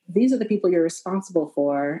 these are the people you're responsible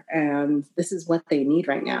for, and this is what they need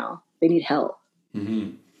right now. They need help.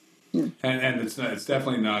 Mm-hmm. Yeah. And it's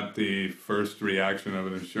definitely not the first reaction of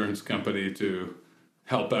an insurance company to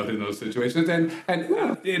help out in those situations. And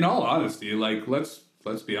in all honesty, like let's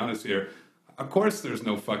be honest here. Of course, there's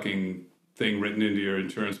no fucking thing written into your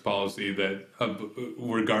insurance policy that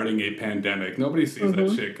regarding a pandemic. Nobody sees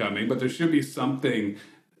that shit coming, but there should be something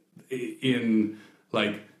in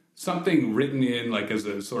like something written in like as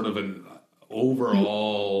a sort of an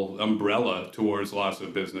overall umbrella towards loss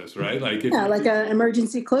of business, right? Like like an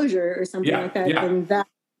emergency closure or something like that. Yeah. And that,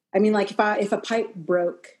 I mean, like if a pipe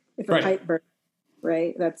broke, pipe burst,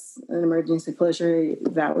 right? That's an emergency closure.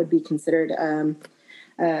 That would be considered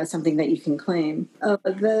something that you can claim.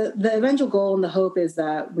 The eventual goal and the hope is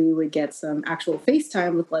that we would get some actual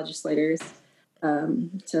FaceTime with legislators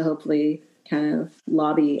to hopefully kind of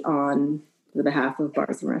lobby on the behalf of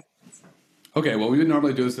bars and restaurants. Okay, well, we would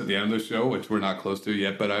normally do this at the end of the show, which we're not close to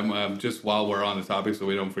yet, but I'm just while we're on the topic so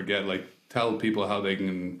we don't forget, like tell people how they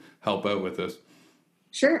can help out with this.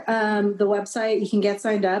 Sure. The website, you can get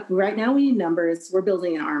signed up. Right now we need numbers. We're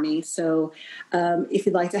building an army. So if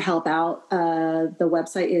you'd like to help out, the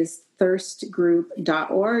website is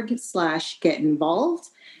thirstgroup.org/get involved.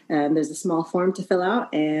 There's a small form to fill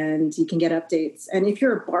out and you can get updates. And if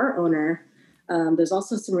you're a bar owner, there's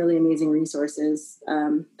also some really amazing resources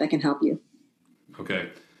that can help you. Okay.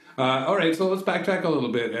 All right. So let's backtrack a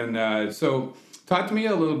little bit. And so talk to me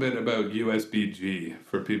a little bit about USBG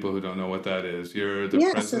for people who don't know what that is. You're the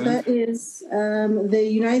president? So that is the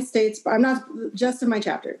United States. I'm not just in my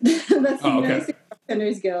chapter. That's the United States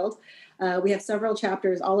Bartenders Guild. We have several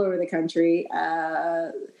chapters all over the country.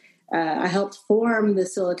 I helped form the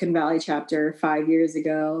Silicon Valley chapter 5 years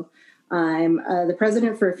ago. I'm the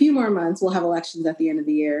president for a few more months. We'll have elections at the end of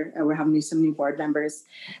the year. We're having some new board members,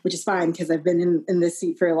 which is fine because I've been in this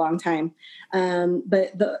seat for a long time.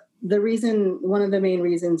 But one of the main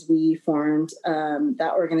reasons we formed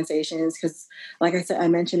that organization is because, like I said, I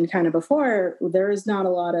mentioned kind of before, we're not a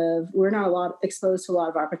lot exposed to a lot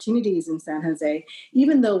of opportunities in San Jose,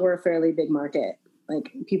 even though we're a fairly big market.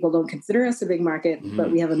 Like people don't consider us a big market,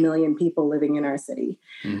 but we have 1 million people living in our city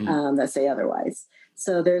that say otherwise.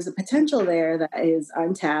 So there's a potential there that is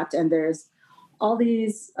untapped, and there's all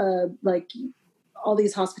these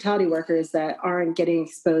hospitality workers that aren't getting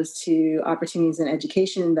exposed to opportunities in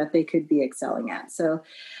education that they could be excelling at. So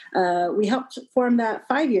we helped form that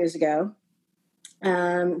 5 years ago.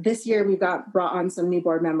 This year we brought on some new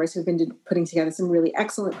board members who've been putting together some really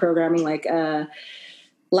excellent programming. Like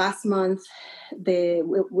last month,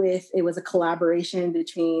 it was a collaboration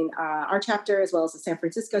between our chapter as well as the San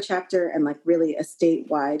Francisco chapter, and like really a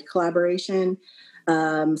statewide collaboration.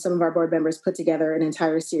 Some of our board members put together an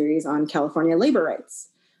entire series on California labor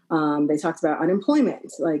rights. They talked about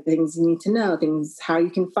unemployment, like things you need to know, things how you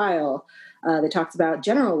can file. They talked about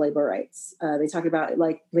general labor rights. They talked about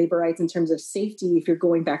like labor rights in terms of safety if you're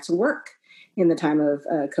going back to work in the time of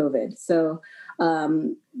COVID. So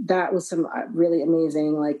that was some really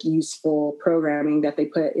amazing, like useful programming that they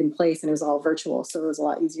put in place, and it was all virtual. So it was a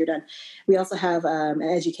lot easier done. We also have an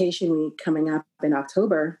education week coming up in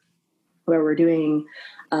October where we're doing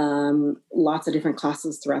lots of different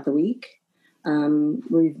classes throughout the week.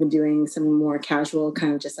 We've been doing some more casual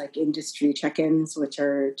kind of just like industry check-ins, which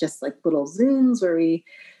are just like little Zooms where we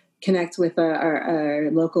connect with our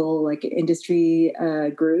local like industry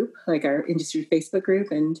group, like our industry Facebook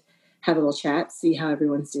group, and have a little chat, see how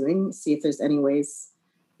everyone's doing, see if there's any ways,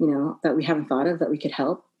 that we haven't thought of that we could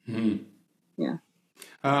help. Mm-hmm.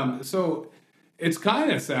 Yeah. So it's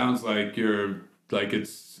kind of sounds like you're like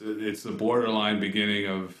it's the borderline beginning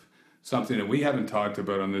of something that we haven't talked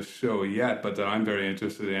about on this show yet, but that I'm very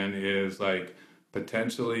interested in is like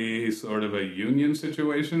potentially sort of a union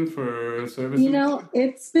situation for services.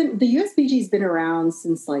 It's been, the USBG's been around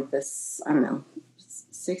since like this, I don't know,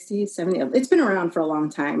 60s, 70s. It's been around for a long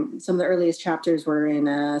time. Some of the earliest chapters were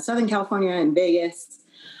in Southern California and Vegas.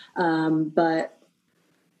 And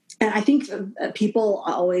I think people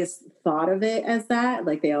always thought of it as that.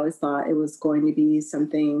 Like they always thought it was going to be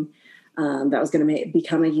something that was going to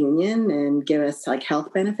become a union and give us like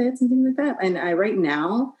health benefits and things like that. And right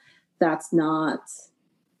now, that's not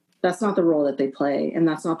the role that they play, and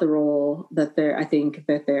that's not the role that I think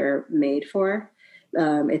that they're made for.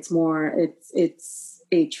 It's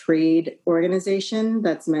a trade organization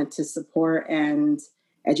that's meant to support and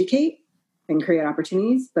educate and create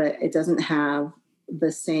opportunities, but it doesn't have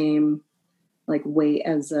the same like weight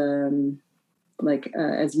as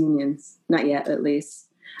unions, not yet at least.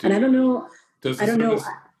 And I don't know. Sorry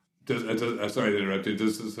to interrupt you.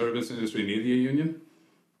 Does the service industry need a union?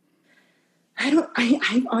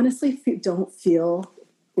 I honestly don't feel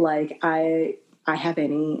like I have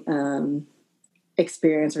any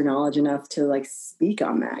experience or knowledge enough to like speak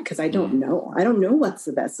on that, because I don't know. I don't know what's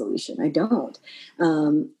the best solution. I don't.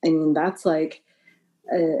 I mean, that's like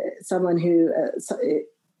someone who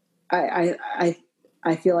I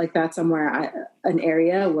feel like that's somewhere an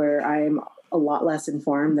area where I'm a lot less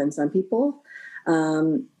informed than some people.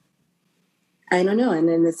 I don't know. And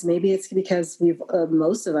then maybe it's because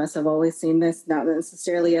most of us have always seen this, not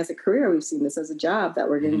necessarily as a career. We've seen this as a job that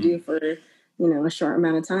we're going to do for, a short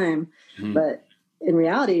amount of time. Mm-hmm. But in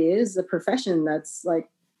reality, it is a profession that's like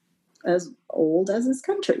as old as this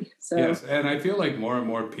country. So yes. And I feel like more and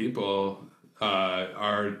more people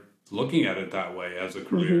are looking at it that way as a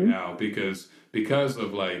career now because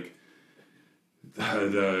of like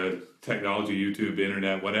the technology, YouTube,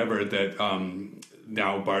 internet, whatever, that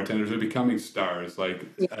now bartenders are becoming stars, like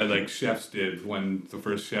chefs did when the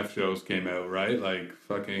first chef shows came out, right? Like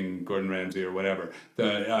fucking Gordon Ramsay or whatever.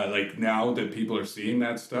 Like now that people are seeing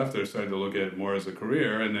that stuff, they're starting to look at it more as a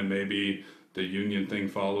career, and then maybe the union thing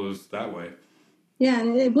follows that way. Yeah,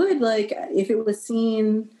 and it would, like, if it was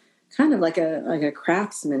seen kind of like a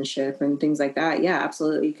craftsmanship and things like that. Yeah,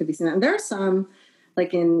 absolutely, it could be seen that. And there are some,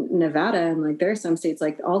 like in Nevada, and like there are some states,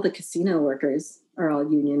 like all the casino workers are all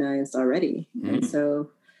unionized already. Mm-hmm. And so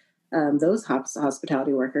those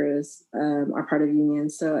hospitality workers are part of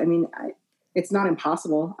unions. So, I mean, it's not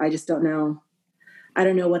impossible. I just don't know. I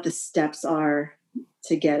don't know what the steps are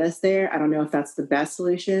to get us there. I don't know if that's the best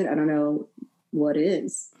solution. I don't know what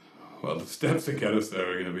is. Well, the steps to get us there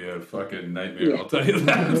are going to be a fucking nightmare. Yeah. I'll tell you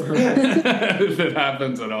that if it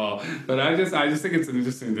happens at all. But I just think it's an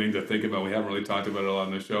interesting thing to think about. We haven't really talked about it a lot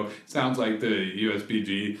on the show. It sounds like the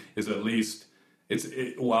USBG is at least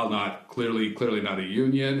while not clearly not a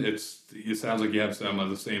union. It sounds like you have some of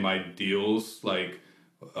the same ideals, like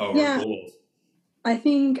or goals. I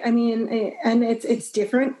think, I mean, and it's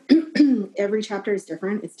different. Every chapter is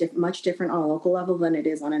different. It's much different on a local level than it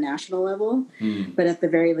is on a national level. But at the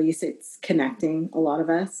very least, it's connecting a lot of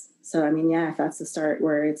us. So, I mean, yeah, if that's the start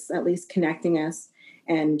where it's at least connecting us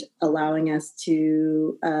and allowing us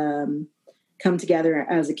to come together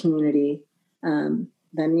as a community,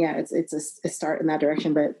 then yeah, it's a start in that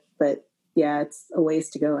direction. But yeah, it's a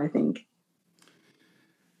ways to go, I think.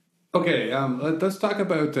 Okay, let's talk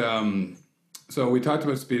about. So we talked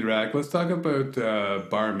about Speed Rack. Let's talk about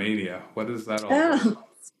Bar Mania. What is that all about?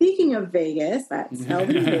 Speaking of Vegas, that's held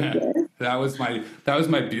in Vegas. That was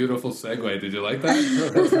my beautiful segue. Did you like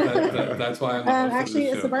that? That's why I'm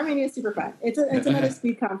actually, so Bar Mania is super fun. It's another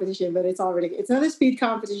speed competition, but it's another speed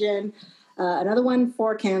competition. Another one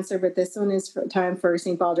for cancer, but this one is time for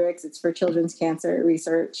St. Baldrick's. It's for children's cancer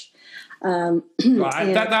research.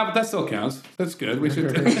 That still counts. That's good. We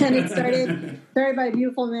should. And it started by a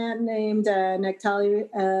beautiful man named Nectali,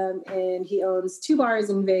 and he owns 2 bars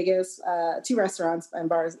in Vegas, 2 restaurants and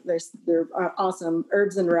bars. They're awesome,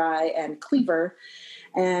 Herbs and Rye and Cleaver.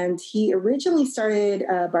 And he originally started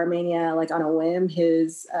Barmania like on a whim.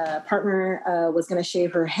 His partner was going to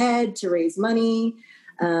shave her head to raise money.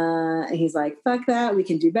 And he's like, fuck that, we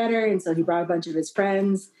can do better. And so he brought a bunch of his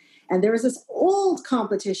friends. And there was this old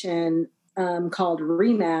competition called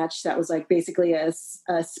Rematch that was like basically a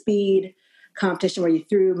speed competition where you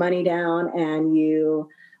threw money down and you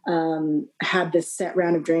had this set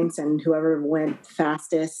round of drinks, and whoever went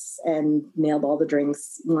fastest and nailed all the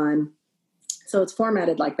drinks won. So it's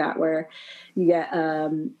formatted like that, where you get a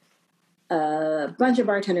bunch of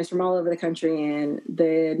bartenders from all over the country, and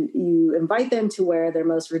then you invite them to wear their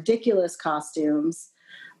most ridiculous costumes,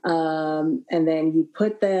 and then you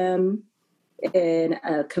put them in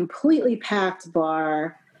a completely packed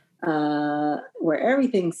bar where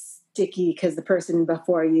everything's sticky because the person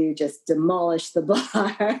before you just demolished the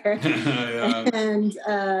bar, and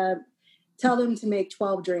tell them to make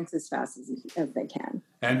 12 drinks as fast as they can.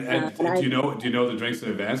 And do you know the drinks in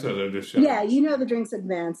advance, or they're just showing? Yeah, you know the drinks in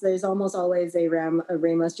advance. There's almost always a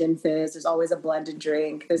Ramos Gin Fizz. There's always a blended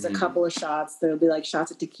drink. There's a couple of shots. There'll be like shots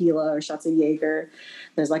of tequila or shots of Jaeger.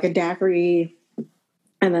 There's like a daiquiri,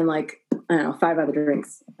 and then like, I don't know, 5 other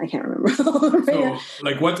drinks. I can't remember. So,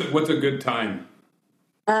 like, what's a good time?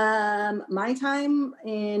 My time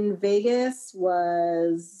in Vegas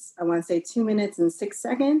was, I want to say, 2 minutes and 6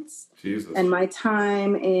 seconds. Jesus. And my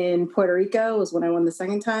time in Puerto Rico was when I won the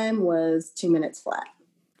second time, was 2 minutes flat.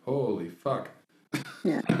 Holy fuck.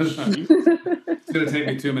 Yeah. It's going to take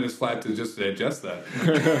me 2 minutes flat to just digest that.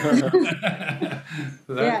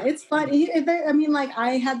 Yeah, it's fun. I mean, like,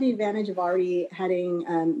 I had the advantage of already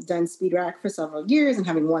having done speed rack for several years and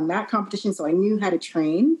having won that competition, so I knew how to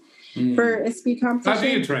train for a speed competition. How do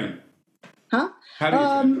you train? Huh? How do you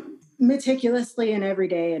train? Meticulously and every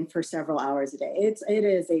day and for several hours a day. It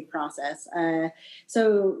is a process.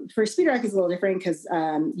 So for speed rack is a little different because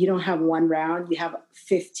you don't have one round. You have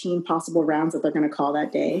 15 possible rounds that they're going to call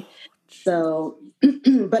that day. So,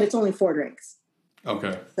 but it's only 4 drinks.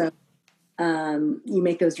 Okay. So you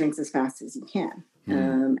make those drinks as fast as you can.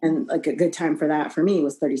 And like a good time for that for me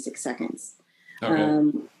was 36 seconds.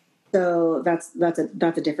 Okay. So that's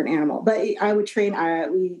a different animal. But I would train.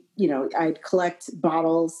 I'd collect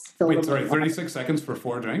bottles. Wait, sorry, 36 seconds for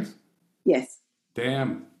 4 drinks? Yes.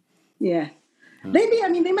 Damn. Yeah.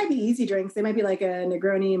 They might be easy drinks. They might be like a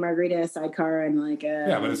Negroni, margarita, a sidecar, and like a...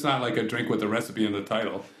 Yeah, but it's not like a drink with a recipe in the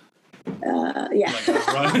title. Yeah.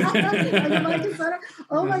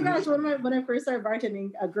 Oh my gosh! When I first started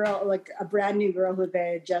bartending, a girl, like a brand new girl who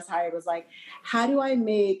they had just hired, was like, "How do I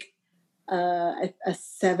make a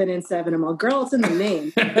 7 and 7?" I'm like, "Girl, it's in the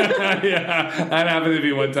name." Yeah, that happened to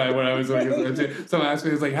me one time when I was working. Someone asked me,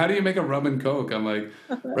 "It's like, how do you make a rum and coke?" I'm like,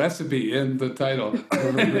 "Recipe in the title."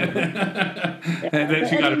 And then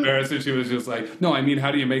she got embarrassed and she was just like, "No, I mean,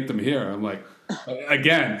 how do you make them here?" I'm like,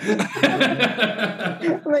 "Again."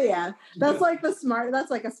 But yeah, that's like a smart ass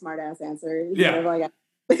answer. Yeah.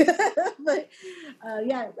 But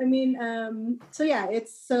yeah, I mean, so yeah,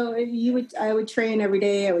 I would train every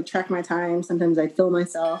day. I would track my time. Sometimes I'd fill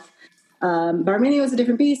myself. Barmania was a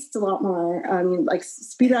different beast. It's a lot more, I mean, like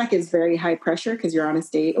speed rack is very high pressure because you're on a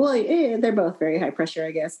stage. Well, they're both very high pressure,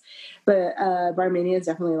 I guess. But Barmania is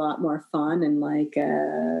definitely a lot more fun, and like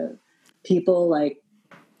people like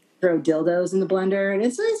throw dildos in the blender, and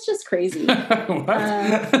it's just crazy. Yeah,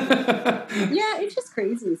 it's just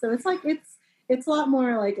crazy. So it's like it's a lot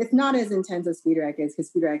more like, it's not as intense as speed rack is, because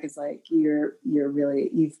speed rack is like you've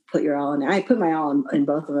put your all in. I put my all in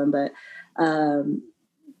both of them, but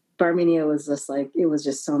Barmania was just like, it was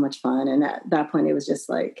just so much fun, and at that point it was just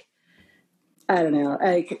like, I don't know,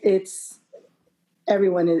 like it's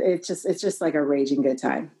just like a raging good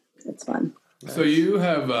time. It's fun. So you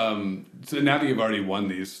have, so now that you've already won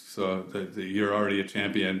these, so that you're already a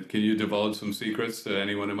champion, can you divulge some secrets to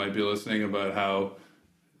anyone who might be listening about how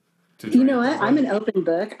to train? You know what? I'm an open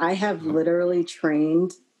book. I have literally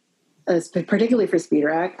trained, particularly for speed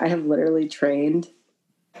rack, I have literally trained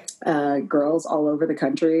girls all over the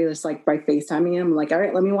country, just like by FaceTiming them. I'm like, all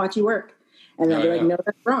right, let me watch you work. And they'll be like, no,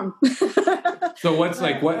 that's wrong. So what's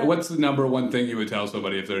the number one thing you would tell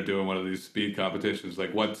somebody if they're doing one of these speed competitions?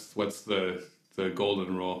 Like what's the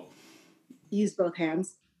golden rule? Use both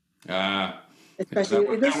hands. Especially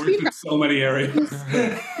if there's speed in so many areas.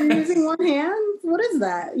 You're using one hand? What is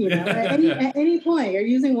that? You know, at any point, you're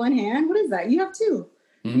using one hand? What is that? You have 2.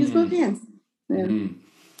 Use both hands. Yeah.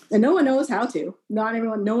 And no one knows how to.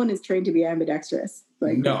 No one is trained to be ambidextrous.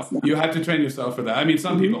 Like, No, you have to train yourself for that. I mean,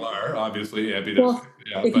 some people are obviously ambidextrous. Well,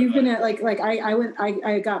 Yeah, if but you've been at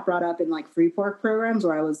I got brought up in like free pork programs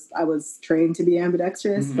where I was trained to be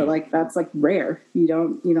ambidextrous, but like that's like rare. You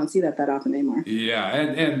don't see that often anymore. yeah,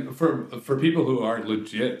 and for people who aren't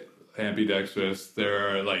legit ambidextrous, there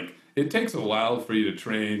are like it takes a while for you to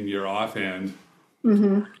train your offhand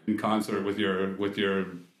in concert with your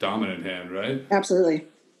dominant hand, right? Absolutely.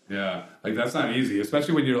 Yeah, like that's not easy,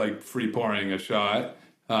 especially when you're like free pouring a shot.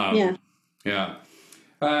 Yeah. Yeah.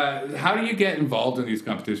 How do you get involved in these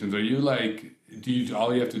competitions? Are you like,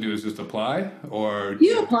 all you have to do is just apply, or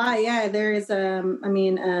You apply, yeah. There is,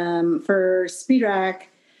 for speed rack.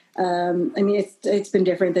 It's been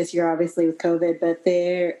different this year, obviously with COVID, but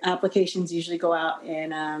their applications usually go out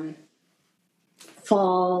in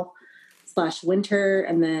fall/winter,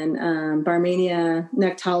 and then Barmania,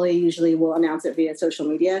 Nectali usually will announce it via social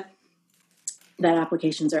media that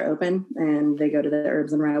applications are open, and they go to the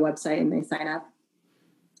Herbs and Rye website and they sign up.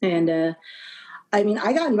 And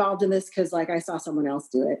I got involved in this because like I saw someone else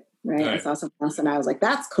do it, right? I saw someone else and I was like,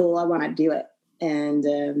 that's cool. I want to do it.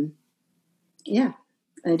 And yeah,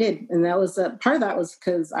 I did. And that was part of that was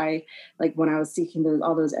because I, like when I was seeking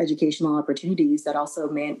all those educational opportunities, that also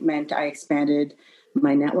meant I expanded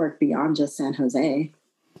my network beyond just San Jose.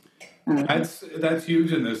 That's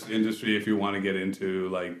huge in this industry if you want to get into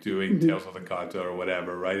like doing Tales of the Kata or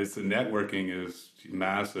whatever, right? It's the networking is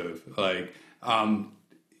massive. Like,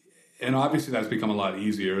 and obviously that's become a lot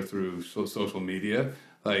easier through social media.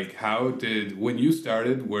 Like, when you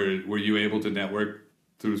started, were you able to network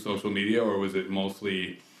through social media, or was it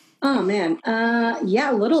mostly? Oh man.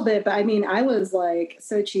 Yeah, a little bit, but I mean, I was like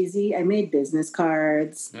so cheesy. I made business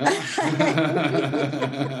cards. That's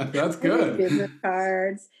good. Business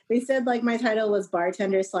cards. They said like my title was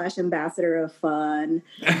bartender/ambassador of fun.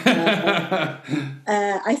 I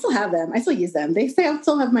still have them. I still use them. They say I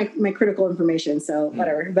still have my critical information. So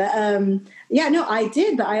whatever. But yeah, no, I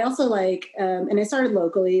did. But I also and I started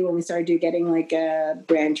locally when we started getting like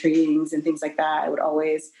brand trainings and things like that. I would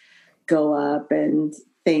always go up and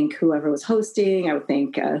thank whoever was hosting. I would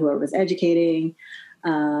thank whoever was educating.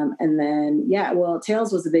 And then, yeah, well,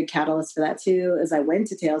 Tales was a big catalyst for that too, as I went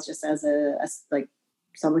to Tales just as like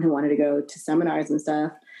someone who wanted to go to seminars and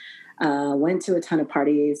stuff, went to a ton of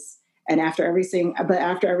parties. And after every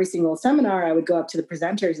single seminar, I would go up to the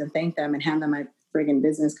presenters and thank them and hand them my friggin'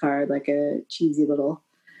 business card, like a cheesy little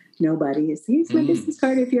nobody. Here's my business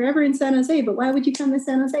card if you're ever in San Jose, but why would you come to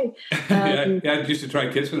San Jose? Yeah, you should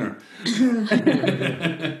try Kitchener.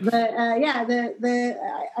 But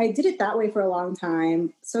I did it that way for a long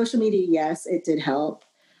time. Social media, yes, it did help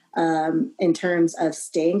in terms of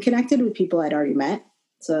staying connected with people I'd already met.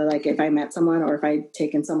 So like if I met someone or if I'd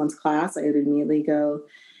taken someone's class, I would immediately go,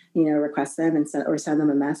 request them and send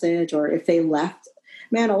them a message. Or if they left,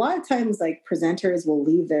 man, a lot of times like presenters will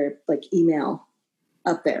leave their like email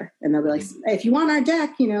up there and they'll be like, if you want our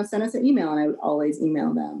deck, send us an email. And I would always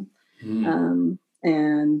email them.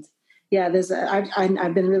 And yeah,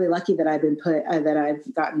 I've been really lucky that that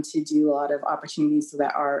I've gotten to do a lot of opportunities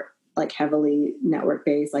that are like heavily network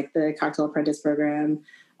based, like the Cocktail Apprentice program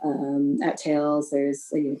at Tales.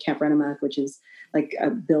 There's Camp Renamuck, which is like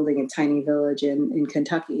building a tiny village in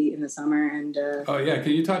Kentucky in the summer. And oh yeah,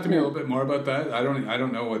 can you talk to me a little bit more about that? I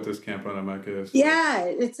don't know what this Camp Renamuck is. Yeah,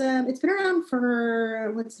 it's been around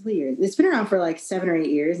for It's been around for like 7 or 8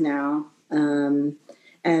 years now.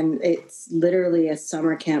 And it's literally a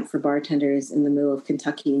summer camp for bartenders in the middle of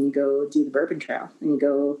Kentucky, and you go do the Bourbon Trail, and you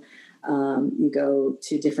go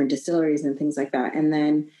to different distilleries and things like that. And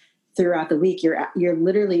then throughout the week, you're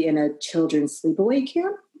literally in a children's sleepaway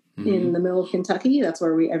camp in the middle of Kentucky. That's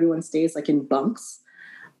where everyone stays like in bunks.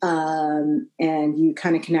 And you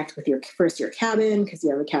kind of connect with your first year cabin because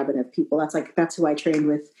you have a cabin of people. That's who I trained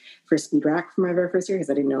with for Speed Rack for my very first year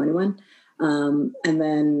because I didn't know anyone. And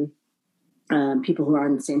then people who are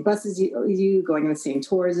on the same bus as you, going on the same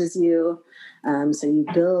tours as you. So you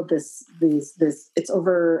build this, it's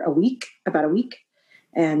over about a week.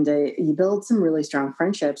 And you build some really strong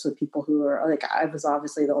friendships with people who are like, I was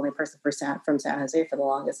obviously the only person from San Jose for the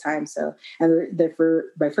longest time. So, and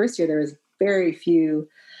for my first year, there was very few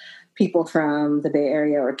people from the Bay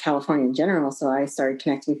Area or California in general. So I started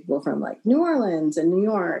connecting with people from like New Orleans and New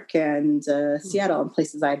York and Seattle and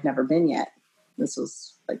places I'd never been yet. This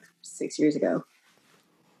was like 6 years ago.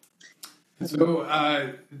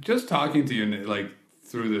 So just talking to you like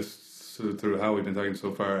through how we've been talking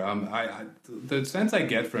so far, the sense I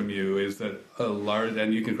get from you is that a large,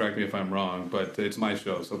 and you can correct me if I'm wrong, but it's my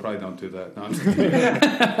show, so probably don't do that. No, I'm just kidding.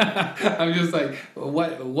 I'm just like,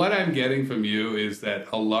 what I'm getting from you is that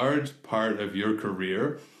a large part of your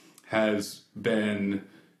career has been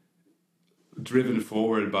driven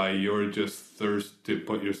forward by your just thirst to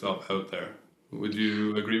put yourself out there. Would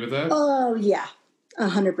you agree with that? Oh yeah,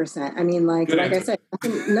 100%. I mean, Good like I answer.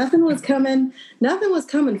 said, nothing was coming. Nothing was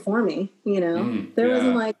coming for me. There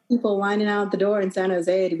wasn't Yeah. like people lining out the door in San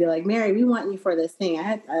Jose to be like, Mary, we want you for this thing. I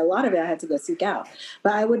had a lot of it. I had to go seek out.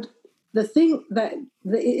 But I would. The thing that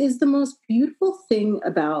is the most beautiful thing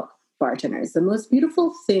about bartenders, the most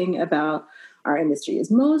beautiful thing about our industry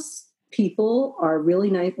is most people are really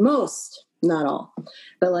nice. Most, not all.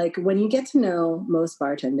 But like when you get to know most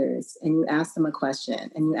bartenders and you ask them a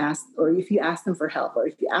question and or if you ask them for help or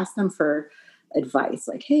if you ask them for advice,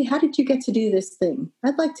 like, hey, how did you get to do this thing?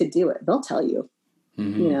 I'd like to do it. They'll tell you,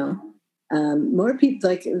 more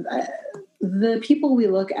people the people we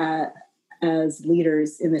look at as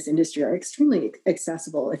leaders in this industry are extremely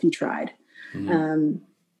accessible if you tried.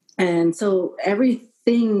 And so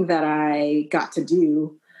everything that I got to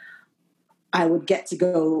do, I would get to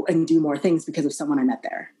go and do more things because of someone I met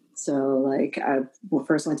there. So like I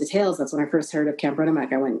first went to Tails. That's when I first heard of Camp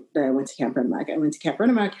Runnamac. I went to Camp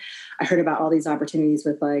Runnamac. I heard about all these opportunities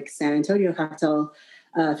with like San Antonio Cocktail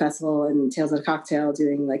Festival and Tales of the Cocktail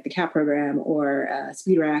doing like the CAP program or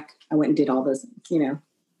Speed Rack. I went and did all those,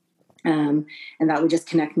 and that would just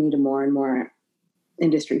connect me to more and more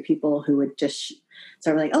industry people who would just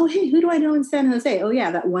start like, oh, hey, who do I know in San Jose? Oh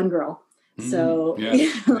yeah, that one girl. So, and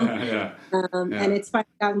it's finally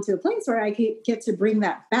gotten to a place where I get to bring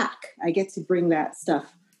that back. I get to bring that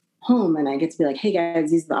stuff home and I get to be like, hey guys,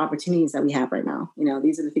 these are the opportunities that we have right now.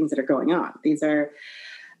 These are the things that are going on. These are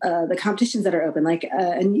the competitions that are open. Like,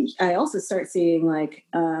 and I also start seeing like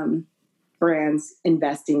brands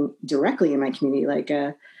investing directly in my community, like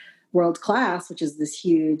World Class, which is this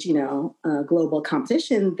huge, global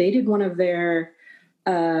competition. They did one of their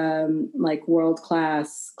like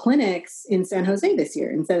world-class clinics in San Jose this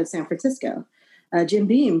year instead of San Francisco. Jim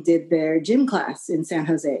Beam did their gym class in San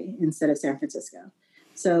Jose instead of San Francisco.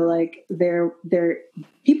 So like they're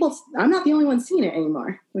people, I'm not the only one seeing it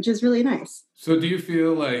anymore, which is really nice. So do you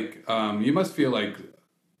feel like, you must feel like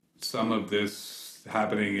some of this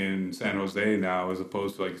happening in San Jose now, as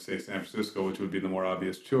opposed to like say San Francisco, which would be the more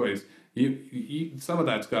obvious choice. Some of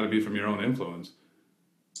that's got to be from your own influence.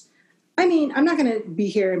 I mean, I'm not going to be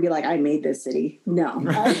here and be like, I made this city. No.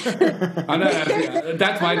 That's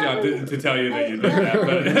my job to tell you that you did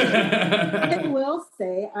that. But I will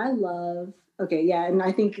say and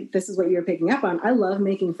I think this is what you're picking up on. I love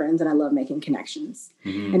making friends and I love making connections.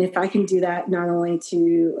 And if I can do that, not only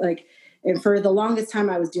to like, and for the longest time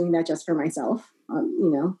I was doing that just for myself,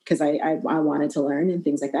 because I wanted to learn and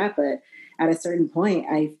things like that. But at a certain point,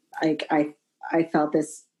 I felt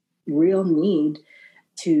this real need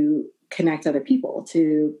to connect other people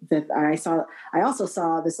to that. I also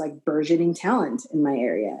saw this like burgeoning talent in my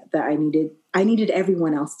area that I needed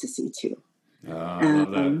everyone else to see too. I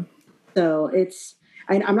love that. So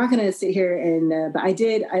I'm not going to sit here and, but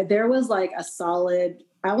there was like a solid,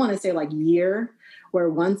 I want to say like year where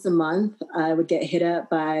once a month I would get hit up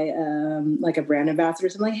by like a brand ambassador.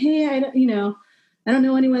 So I'm like, hey, I don't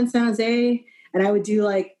know anyone in San Jose. And I would do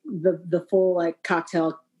like the full like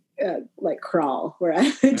cocktail like crawl where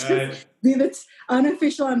I would just be the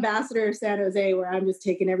unofficial ambassador of San Jose, where I'm just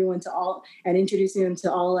taking everyone to all and introducing them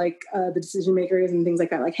to all like the decision makers and things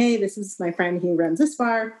like that. Like, hey, this is my friend who runs this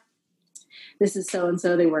bar. This is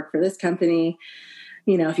so-and-so. They work for this company.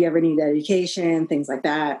 If you ever need education, things like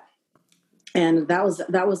that. And that was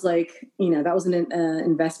like, that was an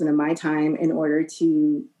investment of my time in order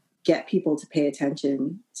to get people to pay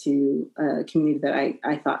attention to a community that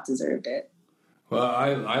I thought deserved it. Well,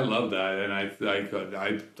 I love that, and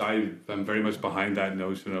I'm very much behind that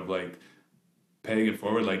notion of like paying it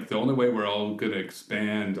forward. Like the only way we're all going to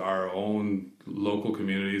expand our own local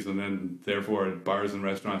communities and then therefore bars and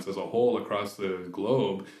restaurants as a whole across the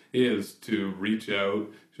globe is to reach out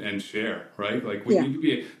and share, right? Like we need to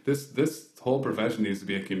be this whole profession needs to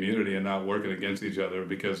be a community and not working against each other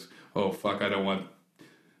because, oh fuck, I don't want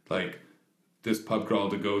like this pub crawl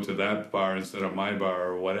to go to that bar instead of my bar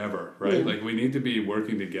or whatever, right? Yeah. Like we need to be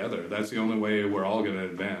working together. That's the only way we're all going to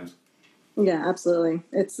advance. Yeah, absolutely.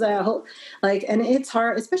 It's whole and it's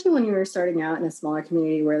hard, especially when you're starting out in a smaller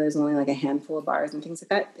community where there's only like a handful of bars and things like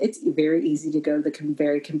that. It's very easy to go the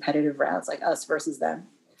very competitive routes, like us versus them.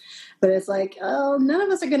 But it's like, oh, none of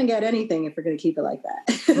us are going to get anything if we're going to keep it like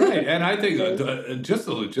that. Right. And I think just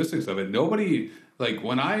the logistics of it, nobody, like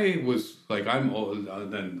when I was like, I'm old,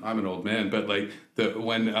 then I'm an old man, but like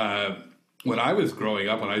when I was growing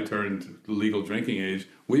up, when I turned legal drinking age,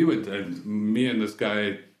 we would, me and this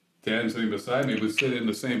guy, Dan sitting beside me would sit in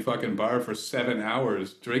the same fucking bar for 7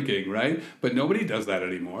 hours drinking, right? But nobody does that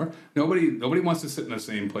anymore. Nobody wants to sit in the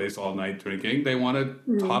same place all night drinking. They want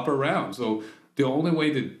to hop around. So the only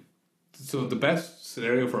way to so the best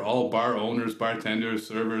scenario for all bar owners, bartenders,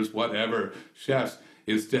 servers, whatever, chefs,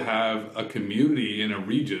 is to have a community in a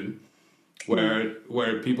region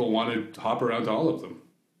where people want to hop around to all of them.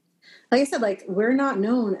 Like I said, like we're not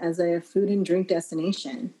known as a food and drink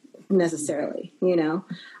destination necessarily,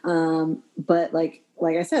 but like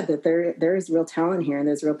I said, that there is real talent here and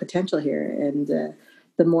there's real potential here, and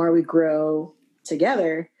the more we grow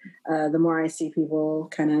together, the more I see people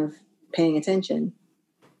kind of paying attention.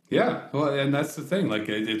 Yeah, well, and that's the thing. Like,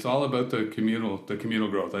 it's all about the communal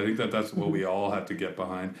growth. I think that's what we all have to get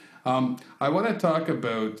behind. I want to talk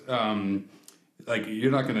about, like,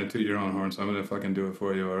 you're not going to toot your own horn, so I'm going to fucking do it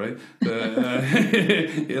for you. All right?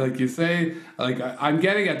 Like you say, like I'm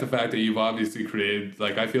getting at the fact that you've obviously created.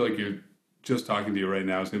 Like, I feel like you're just talking to you right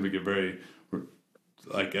now. It seems like you're very,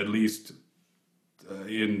 like, at least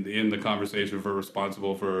in the conversation,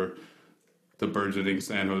 responsible for the burgeoning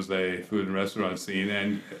San Jose food and restaurant scene.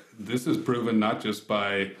 And this is proven not just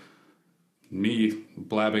by me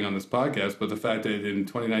blabbing on this podcast, but the fact that in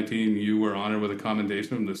 2019 you were honored with a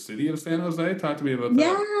commendation from the city of San Jose. Talk to me about that.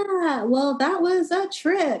 Yeah, well, that was a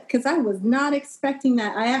trip because I was not expecting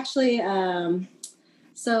that. I actually,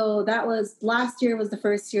 so that was last year was the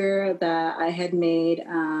first year that I had made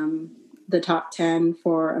the top 10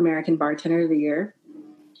 for American Bartender of the Year.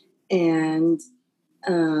 And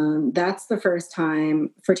that's the first time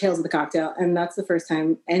for Tales of the Cocktail, and that's the first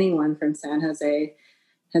time anyone from San Jose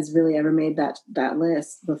has really ever made that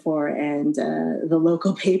list before. And the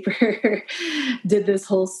local paper did this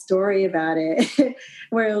whole story about it,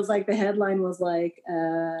 where it was like the headline was like,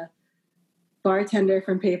 "Bartender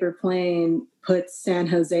from Paper Plane puts San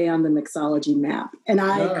Jose on the mixology map," and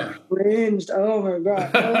I cringed. Oh my god!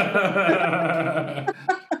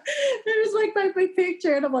 It was like my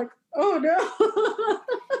picture, and I'm like, oh no.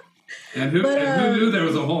 And who knew there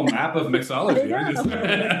was a whole map of mixology?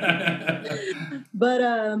 But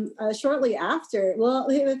shortly after, well,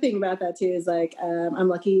 the thing about that too is like I'm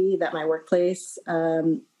lucky that my workplace,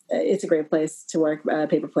 it's a great place to work,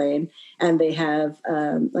 Paper Plane, and they have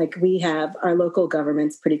like we have our local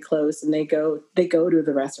government's pretty close, and they go to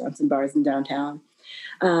the restaurants and bars in downtown.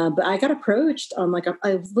 But I got approached on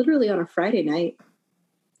I was literally on a Friday night.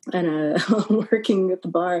 And working at the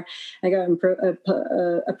bar, I got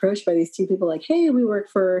approached by these two people like, hey, we work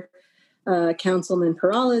for Councilman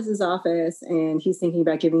Peralez's office, and he's thinking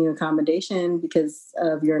about giving you a commendation because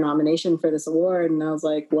of your nomination for this award. And I was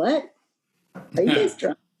like, what? Are you guys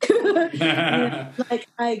drunk? Like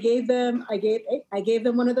I gave them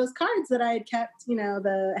one of those cards that I had kept,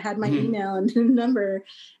 had my email and number.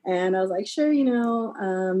 And I was like, sure,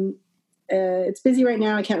 it's busy right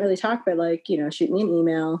now. I can't really talk, but shoot me an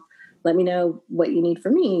email. Let me know what you need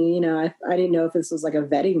from me. I didn't know if this was like a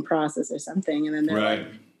vetting process or something. And then they're like,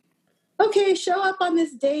 okay, show up on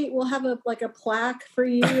this date. We'll have a plaque for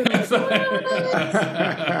you. And,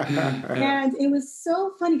 and it was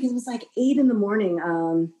so funny because it was like 8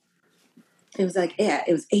 a.m. It was 8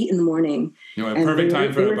 a.m. Perfect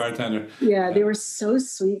time for a bartender. Yeah, they were so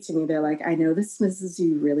sweet to me. They're like, I know this misses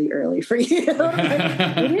you really early for you.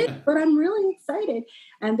 It is, but I'm really excited.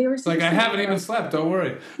 And they were so I haven't even slept. Don't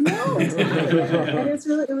worry. No, it's not. And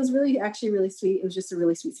it was really actually really sweet. It was just a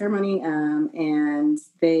really sweet ceremony. And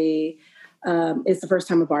they, it's the first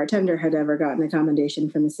time a bartender had ever gotten a commendation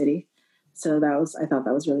from the city. So I thought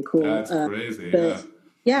that was really cool. That's crazy.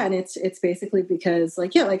 Yeah, and it's basically because,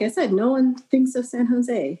 like I said, no one thinks of San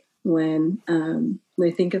Jose when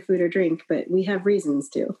they think of food or drink, but we have reasons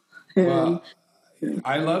to. Well,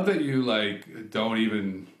 I love that you don't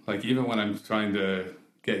even even when I'm trying to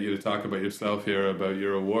get you to talk about yourself here about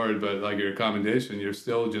your award, but your commendation, you're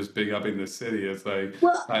still just big upping the city. It's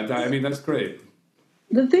I mean, that's great.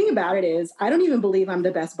 The thing about it is, I don't even believe I'm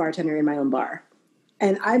the best bartender in my own bar,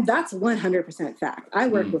 and that's 100% fact. I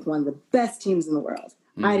work with one of the best teams in the world.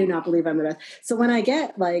 I do not believe I'm the best. So when I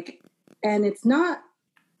get and it's not,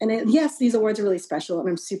 yes, these awards are really special, and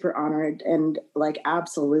I'm super honored and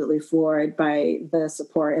absolutely floored by the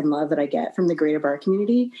support and love that I get from the greater bar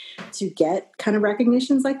community to get kind of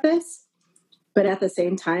recognitions like this. But at the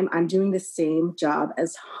same time, I'm doing the same job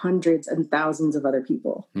as hundreds and thousands of other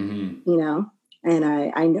people, And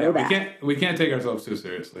I know that we can't take ourselves too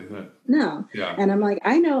seriously. No. Yeah. And I'm like,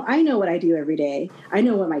 I know what I do every day. I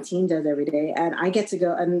know what my team does every day. And I get to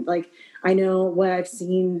go and I know what I've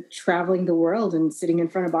seen traveling the world and sitting in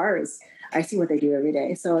front of bars. I see what they do every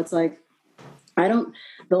day. So it's the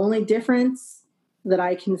only difference that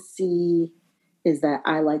I can see is that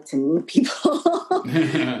I like to meet people.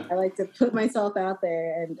 I like to put myself out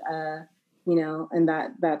there, and and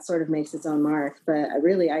that sort of makes its own mark. But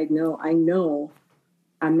I know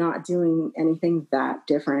I'm not doing anything that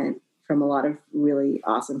different from a lot of really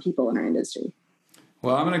awesome people in our industry.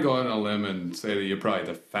 Well, I'm going to go on a limb and say that you're probably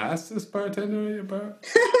the fastest bartender at your bar.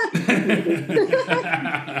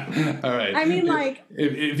 All right. I mean, like,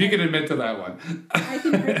 if you can admit to that one,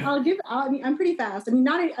 I'm pretty fast. I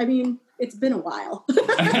mean, it's been a while.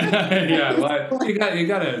 Yeah, well, you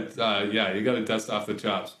gotta dust off the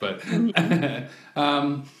chops. But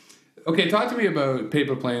okay, talk to me about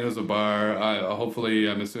Paper Plane as a bar. Hopefully,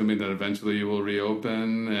 I'm assuming that eventually you will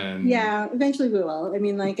reopen. And yeah, eventually we will. I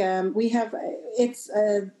mean, like,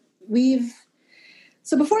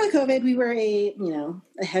 so before the COVID, we were a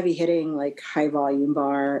heavy hitting, like, high volume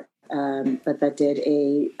bar, but that did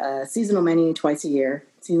a seasonal menu twice a year,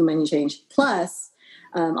 seasonal menu change, plus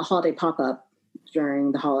a holiday pop up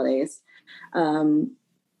during the holidays. And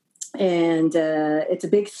it's a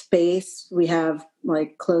big space. We have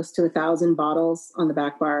like close to 1,000 bottles on the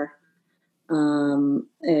back bar. And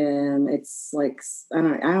it's like,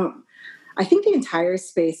 I think the entire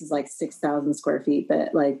space is like 6,000 square feet,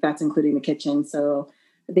 but like that's including the kitchen. So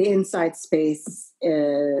the inside space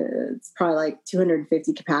it's probably like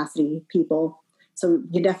 250 capacity people. So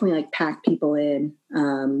you definitely like pack people in.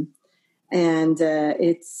 And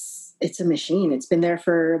it's a machine. It's been there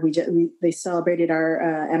for, they celebrated our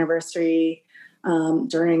anniversary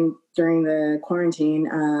during the quarantine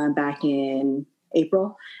back in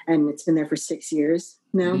April, and it's been there for 6 years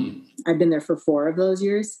now. I've been there for 4 of those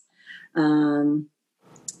years. And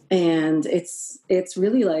it's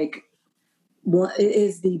really like, it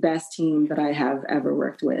is the best team that I have ever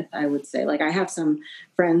worked with, I would say. Like, I have some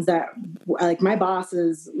friends that, like, my boss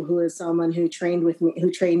who is someone who trained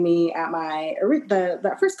me at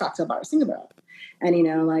that first cocktail bar, Singapore.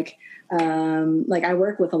 And, like I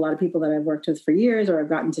work with a lot of people that I've worked with for years or I've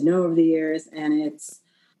gotten to know over the years. And it's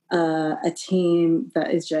a team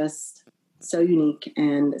that is just so unique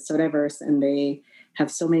and so diverse, and they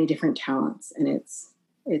have so many different talents, and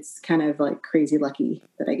it's kind of like crazy lucky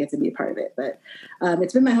that I get to be a part of it. But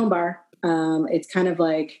it's been my home bar. It's kind of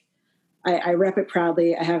like, I rep it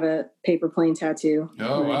proudly. I have a Paper Plane tattoo.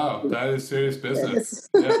 Oh, wow. That is serious business.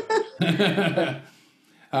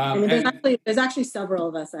 I mean, there's actually several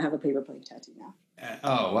of us that have a Paper Plane tattoo now.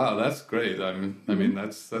 Oh, wow. That's great. I mean,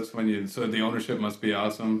 that's when so the ownership must be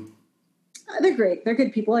awesome. They're great. They're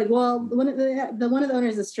good people. Like, well, one of the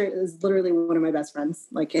owners is literally one of my best friends.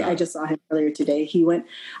 Like, yeah. I just saw him earlier today.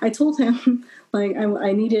 I told him, like,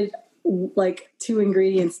 I needed like 2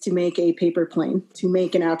 ingredients to make a paper plane, to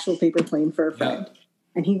make an actual paper plane for a friend. Yeah.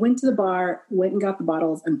 And he went to the bar, went and got the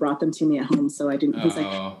bottles and brought them to me at home. So I didn't, he's like,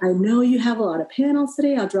 I know you have a lot of panels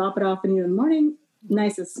today. I'll drop it off in you in the morning.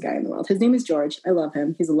 Nicest guy in the world. His name is George. I love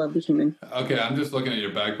him. He's a lovely human. Okay. I'm just looking at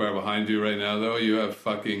your back bar behind you right now, though. You have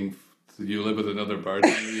you live with another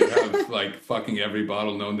bartender. You have like fucking every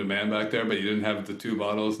bottle known to man back there, but you didn't have the 2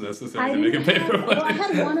 bottles necessary to make a paper plane. Well, I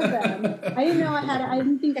had one of them. I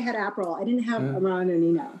didn't think I had Aperol. I didn't have Amaro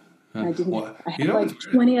Nino. I didn't. Well, I had like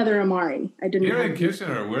 20 other Amari. I didn't. Here in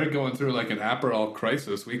Kitchener, we're going through like an Aperol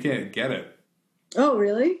crisis. We can't get it. Oh,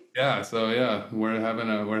 really? Yeah. So yeah, we're having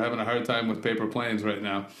a hard time with paper planes right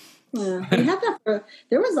now. Yeah, we had that.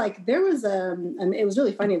 It was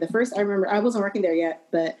really funny. I remember I wasn't working there yet,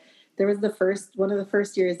 but there was one of the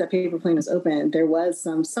first years that Paper Plane was open. There was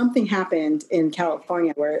something happened in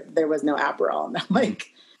California where there was no Aperol, and I'm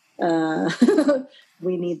like,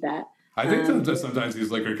 we need that. I think sometimes these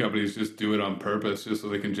liquor companies just do it on purpose, just so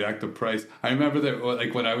they can jack the price. I remember that,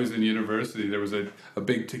 like, when I was in university, there was a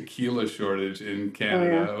big tequila shortage in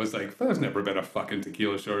Canada. Oh, yeah. I was like, there's never been a fucking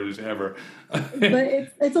tequila shortage ever. But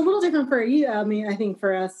it's a little different for you. I mean, I think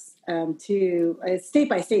for us too, state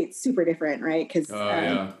by state, super different, right? Because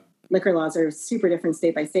liquor laws are super different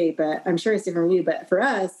state by state. But I'm sure it's different for you. But for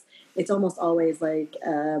us, it's almost always like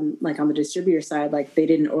on the distributor side, like they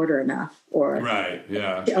didn't order enough, or right,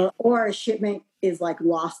 yeah, or a shipment is like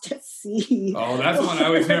lost at sea. Oh, that's one I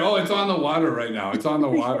always hear. Oh, it's on the water right now. It's on the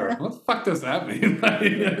water. Yeah. What the fuck does that mean?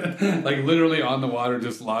 Like literally on the water,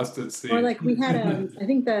 just lost at sea. Or like we had, I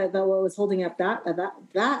think that what was holding up that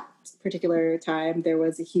particular time, there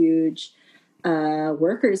was a huge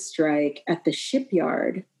workers' strike at the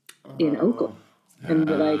shipyard in Oakland. And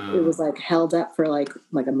like it was like held up for like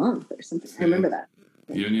a month or something. I remember that.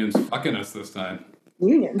 Unions fucking us this time.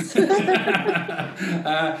 Unions.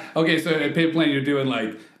 Okay, so at Paper Plane you're doing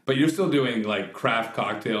but you're still doing like craft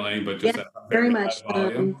cocktailing, but just at very very much. high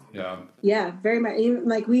volume. Yeah. Yeah, very much. Even,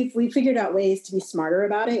 like we've figured out ways to be smarter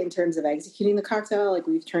about it in terms of executing the cocktail. Like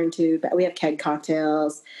we have keg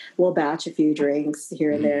cocktails. We'll batch a few drinks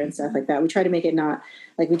here and there and stuff like that. We try to make it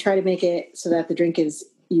we try to make it so that the drink is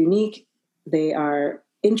unique. They are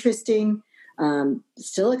interesting,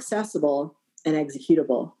 still accessible and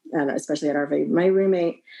executable, and especially at our venue. My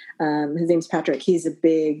roommate, his name's Patrick. He's a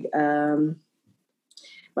big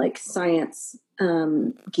science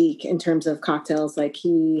geek in terms of cocktails. Like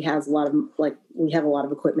he has we have a lot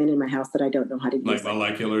of equipment in my house that I don't know how to use. Like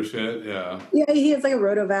molecular shit, yeah. Yeah, he has like a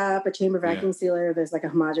rotovap, a chamber vacuum sealer. There's like a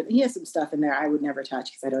homogen. He has some stuff in there I would never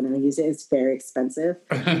touch because I don't know how to use it. It's very expensive.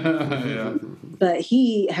 Yeah. But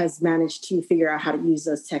he has managed to figure out how to use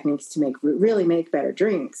those techniques to really make better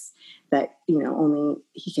drinks that only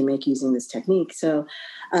he can make using this technique. So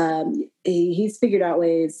he figures out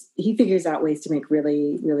ways to make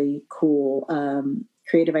really, really cool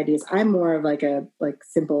creative ideas. I'm more of like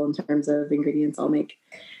simple in terms of ingredients. I'll make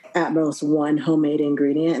at most one homemade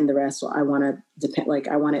ingredient, and the rest I want it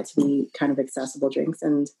to be kind of accessible drinks.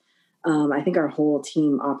 And I think our whole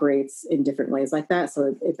team operates in different ways like that,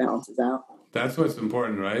 so it balances out. That's what's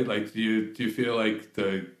important, right? Like, do you feel like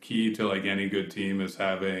the key to like any good team is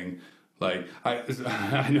having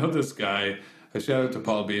I know this guy. A shout out to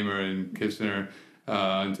Paul Beamer in Kitchener,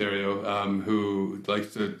 Ontario, who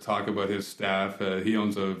likes to talk about his staff. He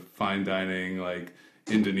owns a fine dining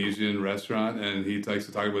Indonesian restaurant, and he likes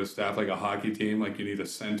to talk about his staff like a hockey team. Like, you need a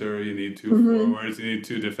center, you need two forwards, you need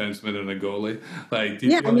two defensemen and a goalie. Like, do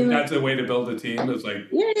you feel like that's a way to build a team? It's like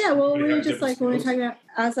Well, we were just like when we were talking about,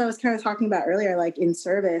 as I was kind of talking about earlier, like in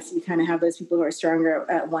service, you kind of have those people who are stronger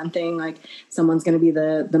at one thing. Like someone's going to be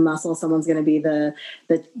the muscle, someone's going to be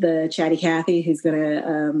the chatty Cathy who's going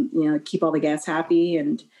to keep all the guests happy,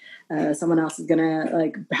 and someone else is going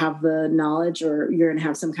to have the knowledge, or you're going to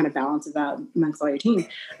have some kind of balance amongst all your team.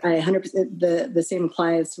 100%. The same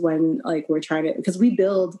applies when we're trying to, because we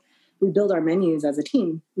build our menus as a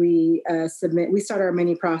team. We start our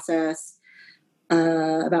menu process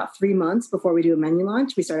about 3 months before we do a menu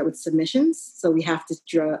launch. We start it with submissions. So we have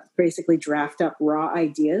to basically draft up raw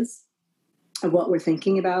ideas of what we're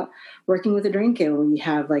thinking about working with a drink. And we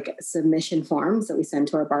have submission forms that we send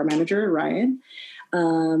to our bar manager, Ryan.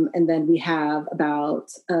 And then we have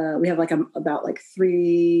about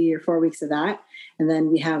 3 or 4 weeks of that. And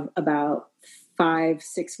then we have about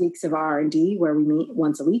 5-6 weeks of R&D where we meet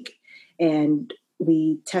once a week, and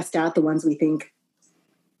we test out the ones we think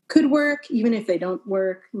could work, even if they don't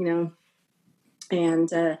work, and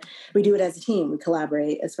we do it as a team. We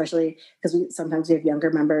collaborate, especially because sometimes we have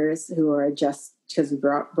younger members who are just, because we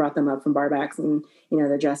brought them up from barbacks, and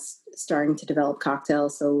they're just starting to develop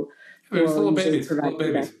cocktails. So little babies.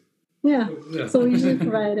 Yeah. So we usually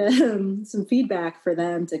provide some feedback for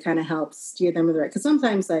them to kind of help steer them in the right. Because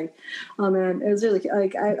sometimes, it was really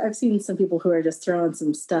I've seen some people who are just throwing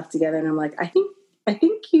some stuff together, and I'm like, I think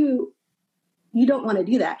you don't want to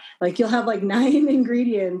do that. You'll have 9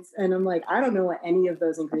 ingredients, and I'm like, I don't know what any of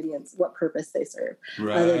those ingredients, what purpose they serve,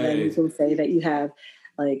 other than you can say that you have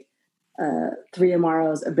 3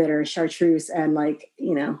 Amaros, a bitter, chartreuse, and all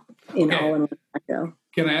in one cocktail.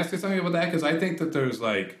 Can I ask you something about that? Because I think that there's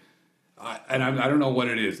I don't know what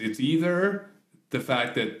it is. It's either the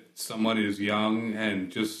fact that someone is young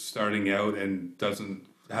and just starting out and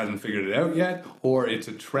hasn't figured it out yet, or it's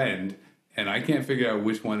a trend, and I can't figure out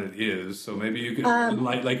which one it is. So maybe you could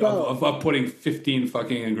of putting 15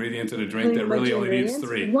 fucking ingredients in a drink that really only needs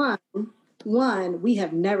 3. One, we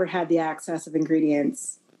have never had the access of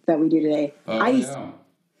ingredients that we do today. I used to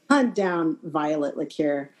hunt down violet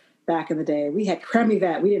liqueur back in the day. We had creme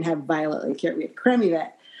yvette. We didn't have violet liqueur. We had creme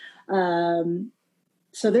yvette.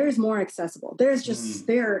 So there's more accessible. There's just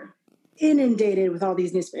they're inundated with all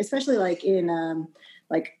these new, especially in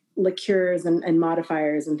liqueurs and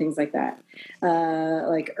modifiers and things like that,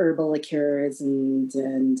 herbal liqueurs and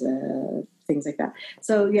things like that.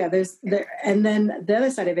 So yeah, and then the other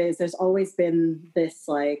side of it is there's always been this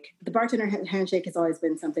the bartender handshake has always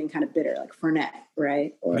been something kind of bitter, like Fernet,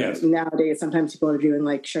 right? Or nowadays sometimes people are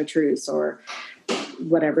doing chartreuse or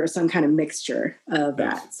whatever, some kind of mixture of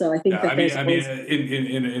that. So I think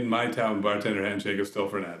in my town, bartender handshake is still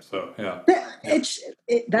Fernet. So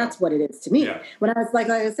that's what it is to me. Yeah. When I was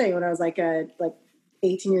when I was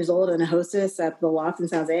 18 years old and a hostess at the Loft in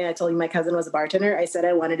San Jose, I told you my cousin was a bartender. I said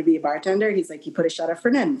I wanted to be a bartender. He's like, he put a shot of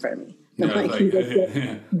Fernet in front of me.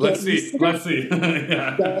 Let's see.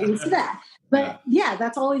 Yeah. Get used to that. But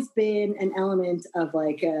that's always been an element of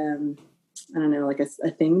I don't know, a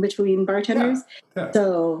thing between bartenders. Yeah.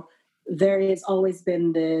 So there has always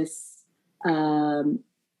been this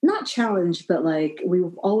not challenged, but like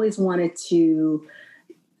we've always wanted to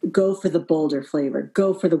go for the bolder flavor,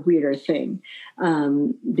 go for the weirder thing,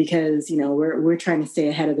 because we're trying to stay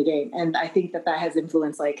ahead of the game, and I think that has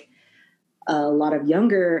influenced like a lot of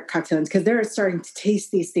younger cocktailers because they're starting to taste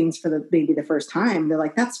these things for maybe the first time. They're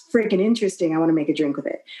like, "That's freaking interesting. I want to make a drink with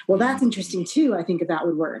it." Well, that's interesting too. I think that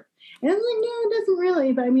would work. And I'm like, no, it doesn't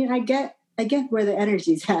really. But I mean, I get where the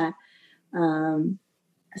energy's at.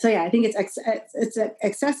 So yeah, I think it's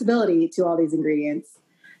accessibility to all these ingredients.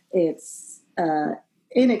 It's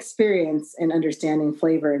inexperience in understanding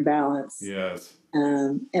flavor and balance. Yes.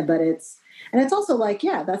 But it's also like,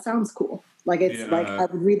 yeah, that sounds cool. Like it's like I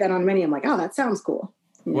would read that on a menu. I'm like, oh, that sounds cool.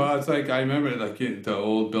 Well, it's like I remember like the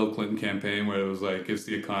old Bill Clinton campaign where it was like, "Is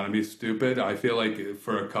the economy stupid?" I feel like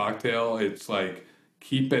for a cocktail, it's like,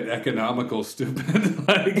 keep it economical, stupid.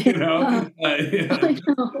 Like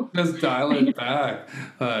just dial it back.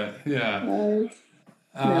 Yeah.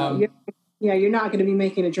 No, you're not going to be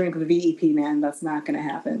making a drink with VEP, man. That's not going to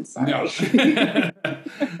happen. Sorry. No.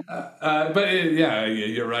 But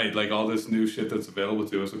you're right. Like all this new shit that's available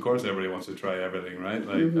to us, of course, everybody wants to try everything, right?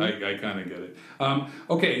 Like I kind of get it.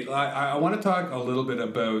 Okay, I want to talk a little bit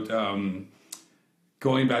about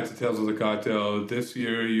going back to Tales of the Cocktail. This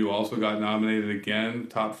year, you also got nominated again,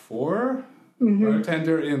 top 4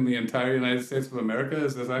 bartender in the entire United States of America.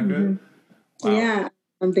 Is that good? Wow. Yeah,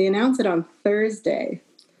 they announced it on Thursday.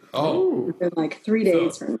 Oh, it's been like 3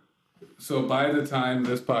 days from. So by the time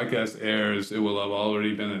this podcast airs, it will have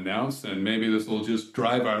already been announced, and maybe this will just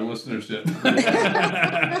drive our listenership.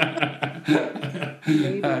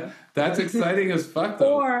 That's exciting as fuck,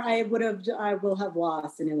 though. Or I will have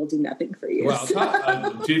lost, and it will do nothing for you. Well,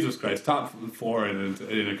 Jesus Christ, top 4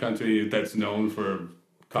 in a country that's known for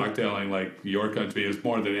cocktailing like your country is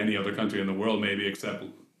more than any other country in the world, maybe except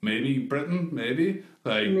maybe Britain, maybe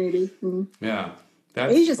maybe. Yeah.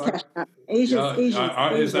 Asia's catching up. Asia's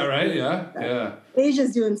is that right? Yeah.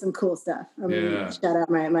 Asia's doing some cool stuff. Shout out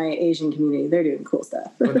my Asian community. They're doing cool stuff.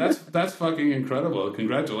 But that's fucking incredible.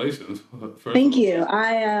 Congratulations. Thank you.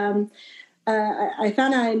 I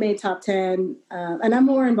found out I made top 10, and I'm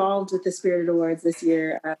more involved with the Spirit Awards this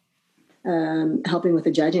year, helping with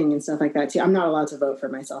the judging and stuff like that too. I'm not allowed to vote for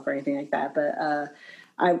myself or anything like that, but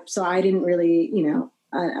I didn't really,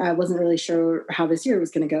 I wasn't really sure how this year was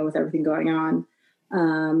going to go with everything going on.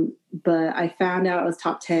 But I found out it was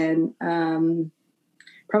top 10,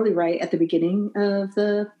 probably right at the beginning of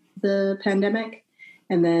the pandemic.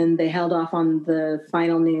 And then they held off on the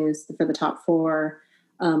final news for the top 4,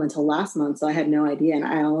 until last month. So I had no idea. And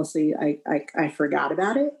I honestly, I forgot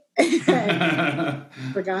about it.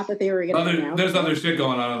 Forgot that they were going to announce. There's other shit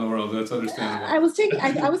going on in the world. That's understandable. I was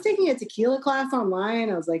taking a tequila class online.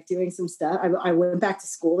 I was like doing some stuff. I went back to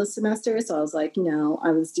school this semester, so I was like,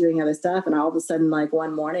 I was doing other stuff, and all of a sudden, like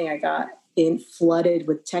one morning, I got flooded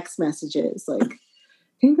with text messages like,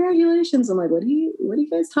 "Congratulations!" I'm like, "What are you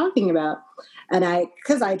guys talking about?" And I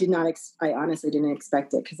honestly didn't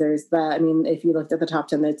expect it because there's that. I mean, if you looked at the top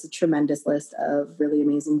 10, it's a tremendous list of really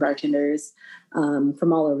amazing bartenders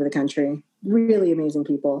from all over the country. Really amazing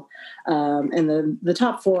people. And the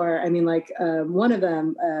top 4, I mean, like one of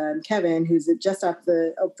them, Kevin, who's just up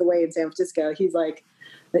the way in San Francisco. He's like,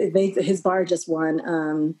 his bar just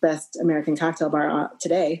won Best American Cocktail Bar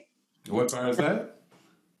today. What bar is that?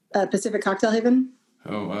 Pacific Cocktail Haven.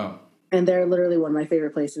 Oh wow! And they're literally one of my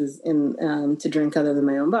favorite places to drink other than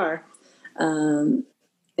my own bar. And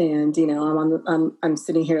I'm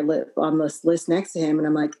sitting here on this list next to him, and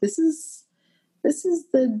I'm like, this is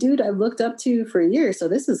the dude I've looked up to for years. So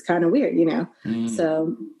this is kind of weird,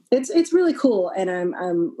 So it's really cool, and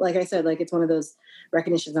I'm like I said, like it's one of those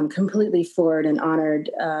recognitions I'm completely floored and honored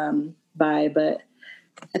by, but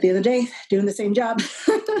at the end of the day, doing the same job.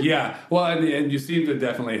 Yeah, well, and you seem to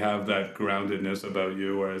definitely have that groundedness about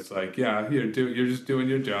you, where it's like, yeah, you're just doing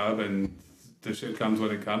your job, and the shit comes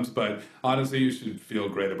when it comes. But honestly, you should feel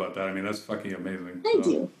great about that. I mean, that's fucking amazing. Thank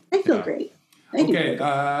you. I feel great. Okay,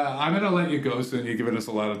 I'm going to let you go soon. You've given us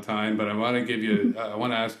a lot of time, but I want to give you. I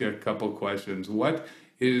want to ask you a couple questions. What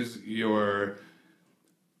has been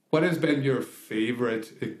your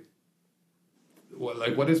favorite?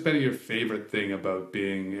 What has been your favorite thing about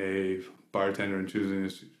being a bartender and choosing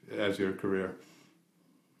this as your career?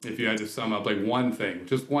 If you had to sum up like one thing,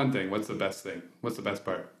 just one thing, what's the best thing? What's the best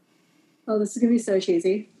part? Oh, this is going to be so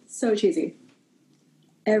cheesy. So cheesy.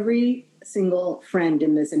 Every single friend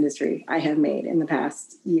in this industry I have made in the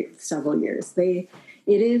past several years. It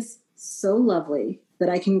is so lovely that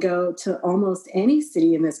I can go to almost any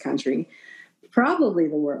city in this country, probably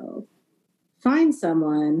the world, find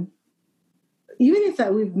someone, even if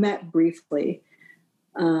we've met briefly,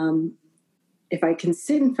 if I can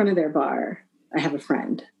sit in front of their bar, I have a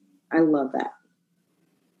friend. I love that.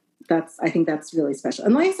 I think that's really special.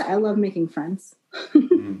 And like I said, I love making friends.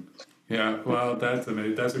 Yeah, well, that's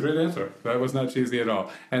amazing. That's a great answer. That was not cheesy at all.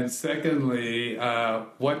 And secondly,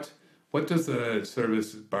 what does the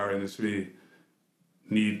service bar industry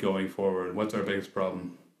need going forward? What's our biggest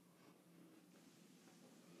problem?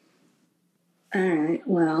 All right.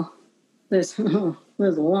 Well, there's a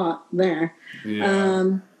lot there.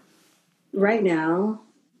 Yeah. Right now,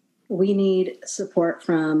 we need support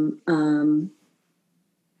from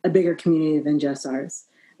a bigger community than just ours.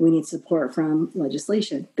 We need support from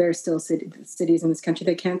legislation. There are still cities in this country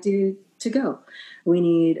that can't do to go. We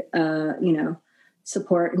need,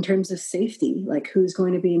 support in terms of safety, like who's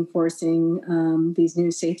going to be enforcing these new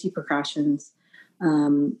safety precautions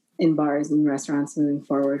in bars and restaurants moving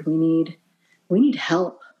forward. We need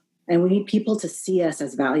help, and we need people to see us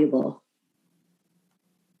as valuable.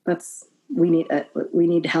 We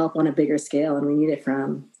need help on a bigger scale, and we need it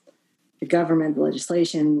from the government, the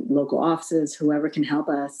legislation, local offices, whoever can help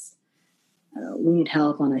us. We need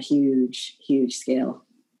help on a huge, huge scale.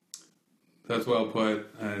 That's well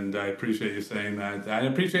put, and I appreciate you saying that. I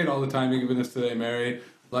appreciate all the time you've given us today, Mary.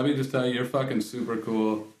 Let me just tell you, you're fucking super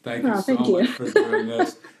cool. Thank you so much for doing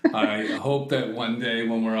this. I hope that one day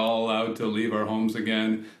when we're all allowed to leave our homes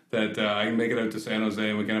again, that I can make it out to San Jose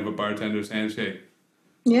and we can have a bartender's handshake.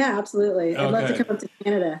 Yeah, absolutely. I'd love to come up to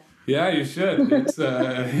Canada. Yeah, you should. It's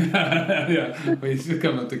yeah. Well, you should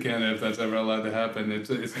come up to Canada if that's ever allowed to happen. It's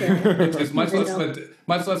much less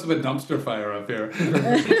of a dumpster fire up here.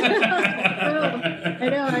 I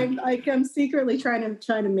know. I'm secretly trying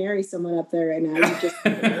to marry someone up there right now.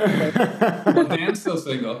 Well, Dan's still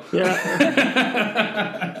single. Yeah.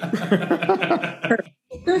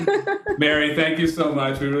 Mary, thank you so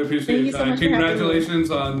much. We really appreciate your time.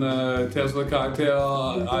 Congratulations on the Tesla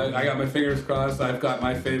cocktail. I got my fingers crossed. I've got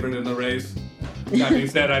my favorite in the race. That being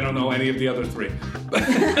said, I don't know any of the other three.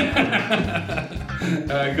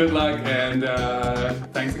 Good luck, and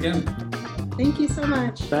thanks again. Thank you so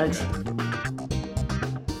much. Thanks. Okay.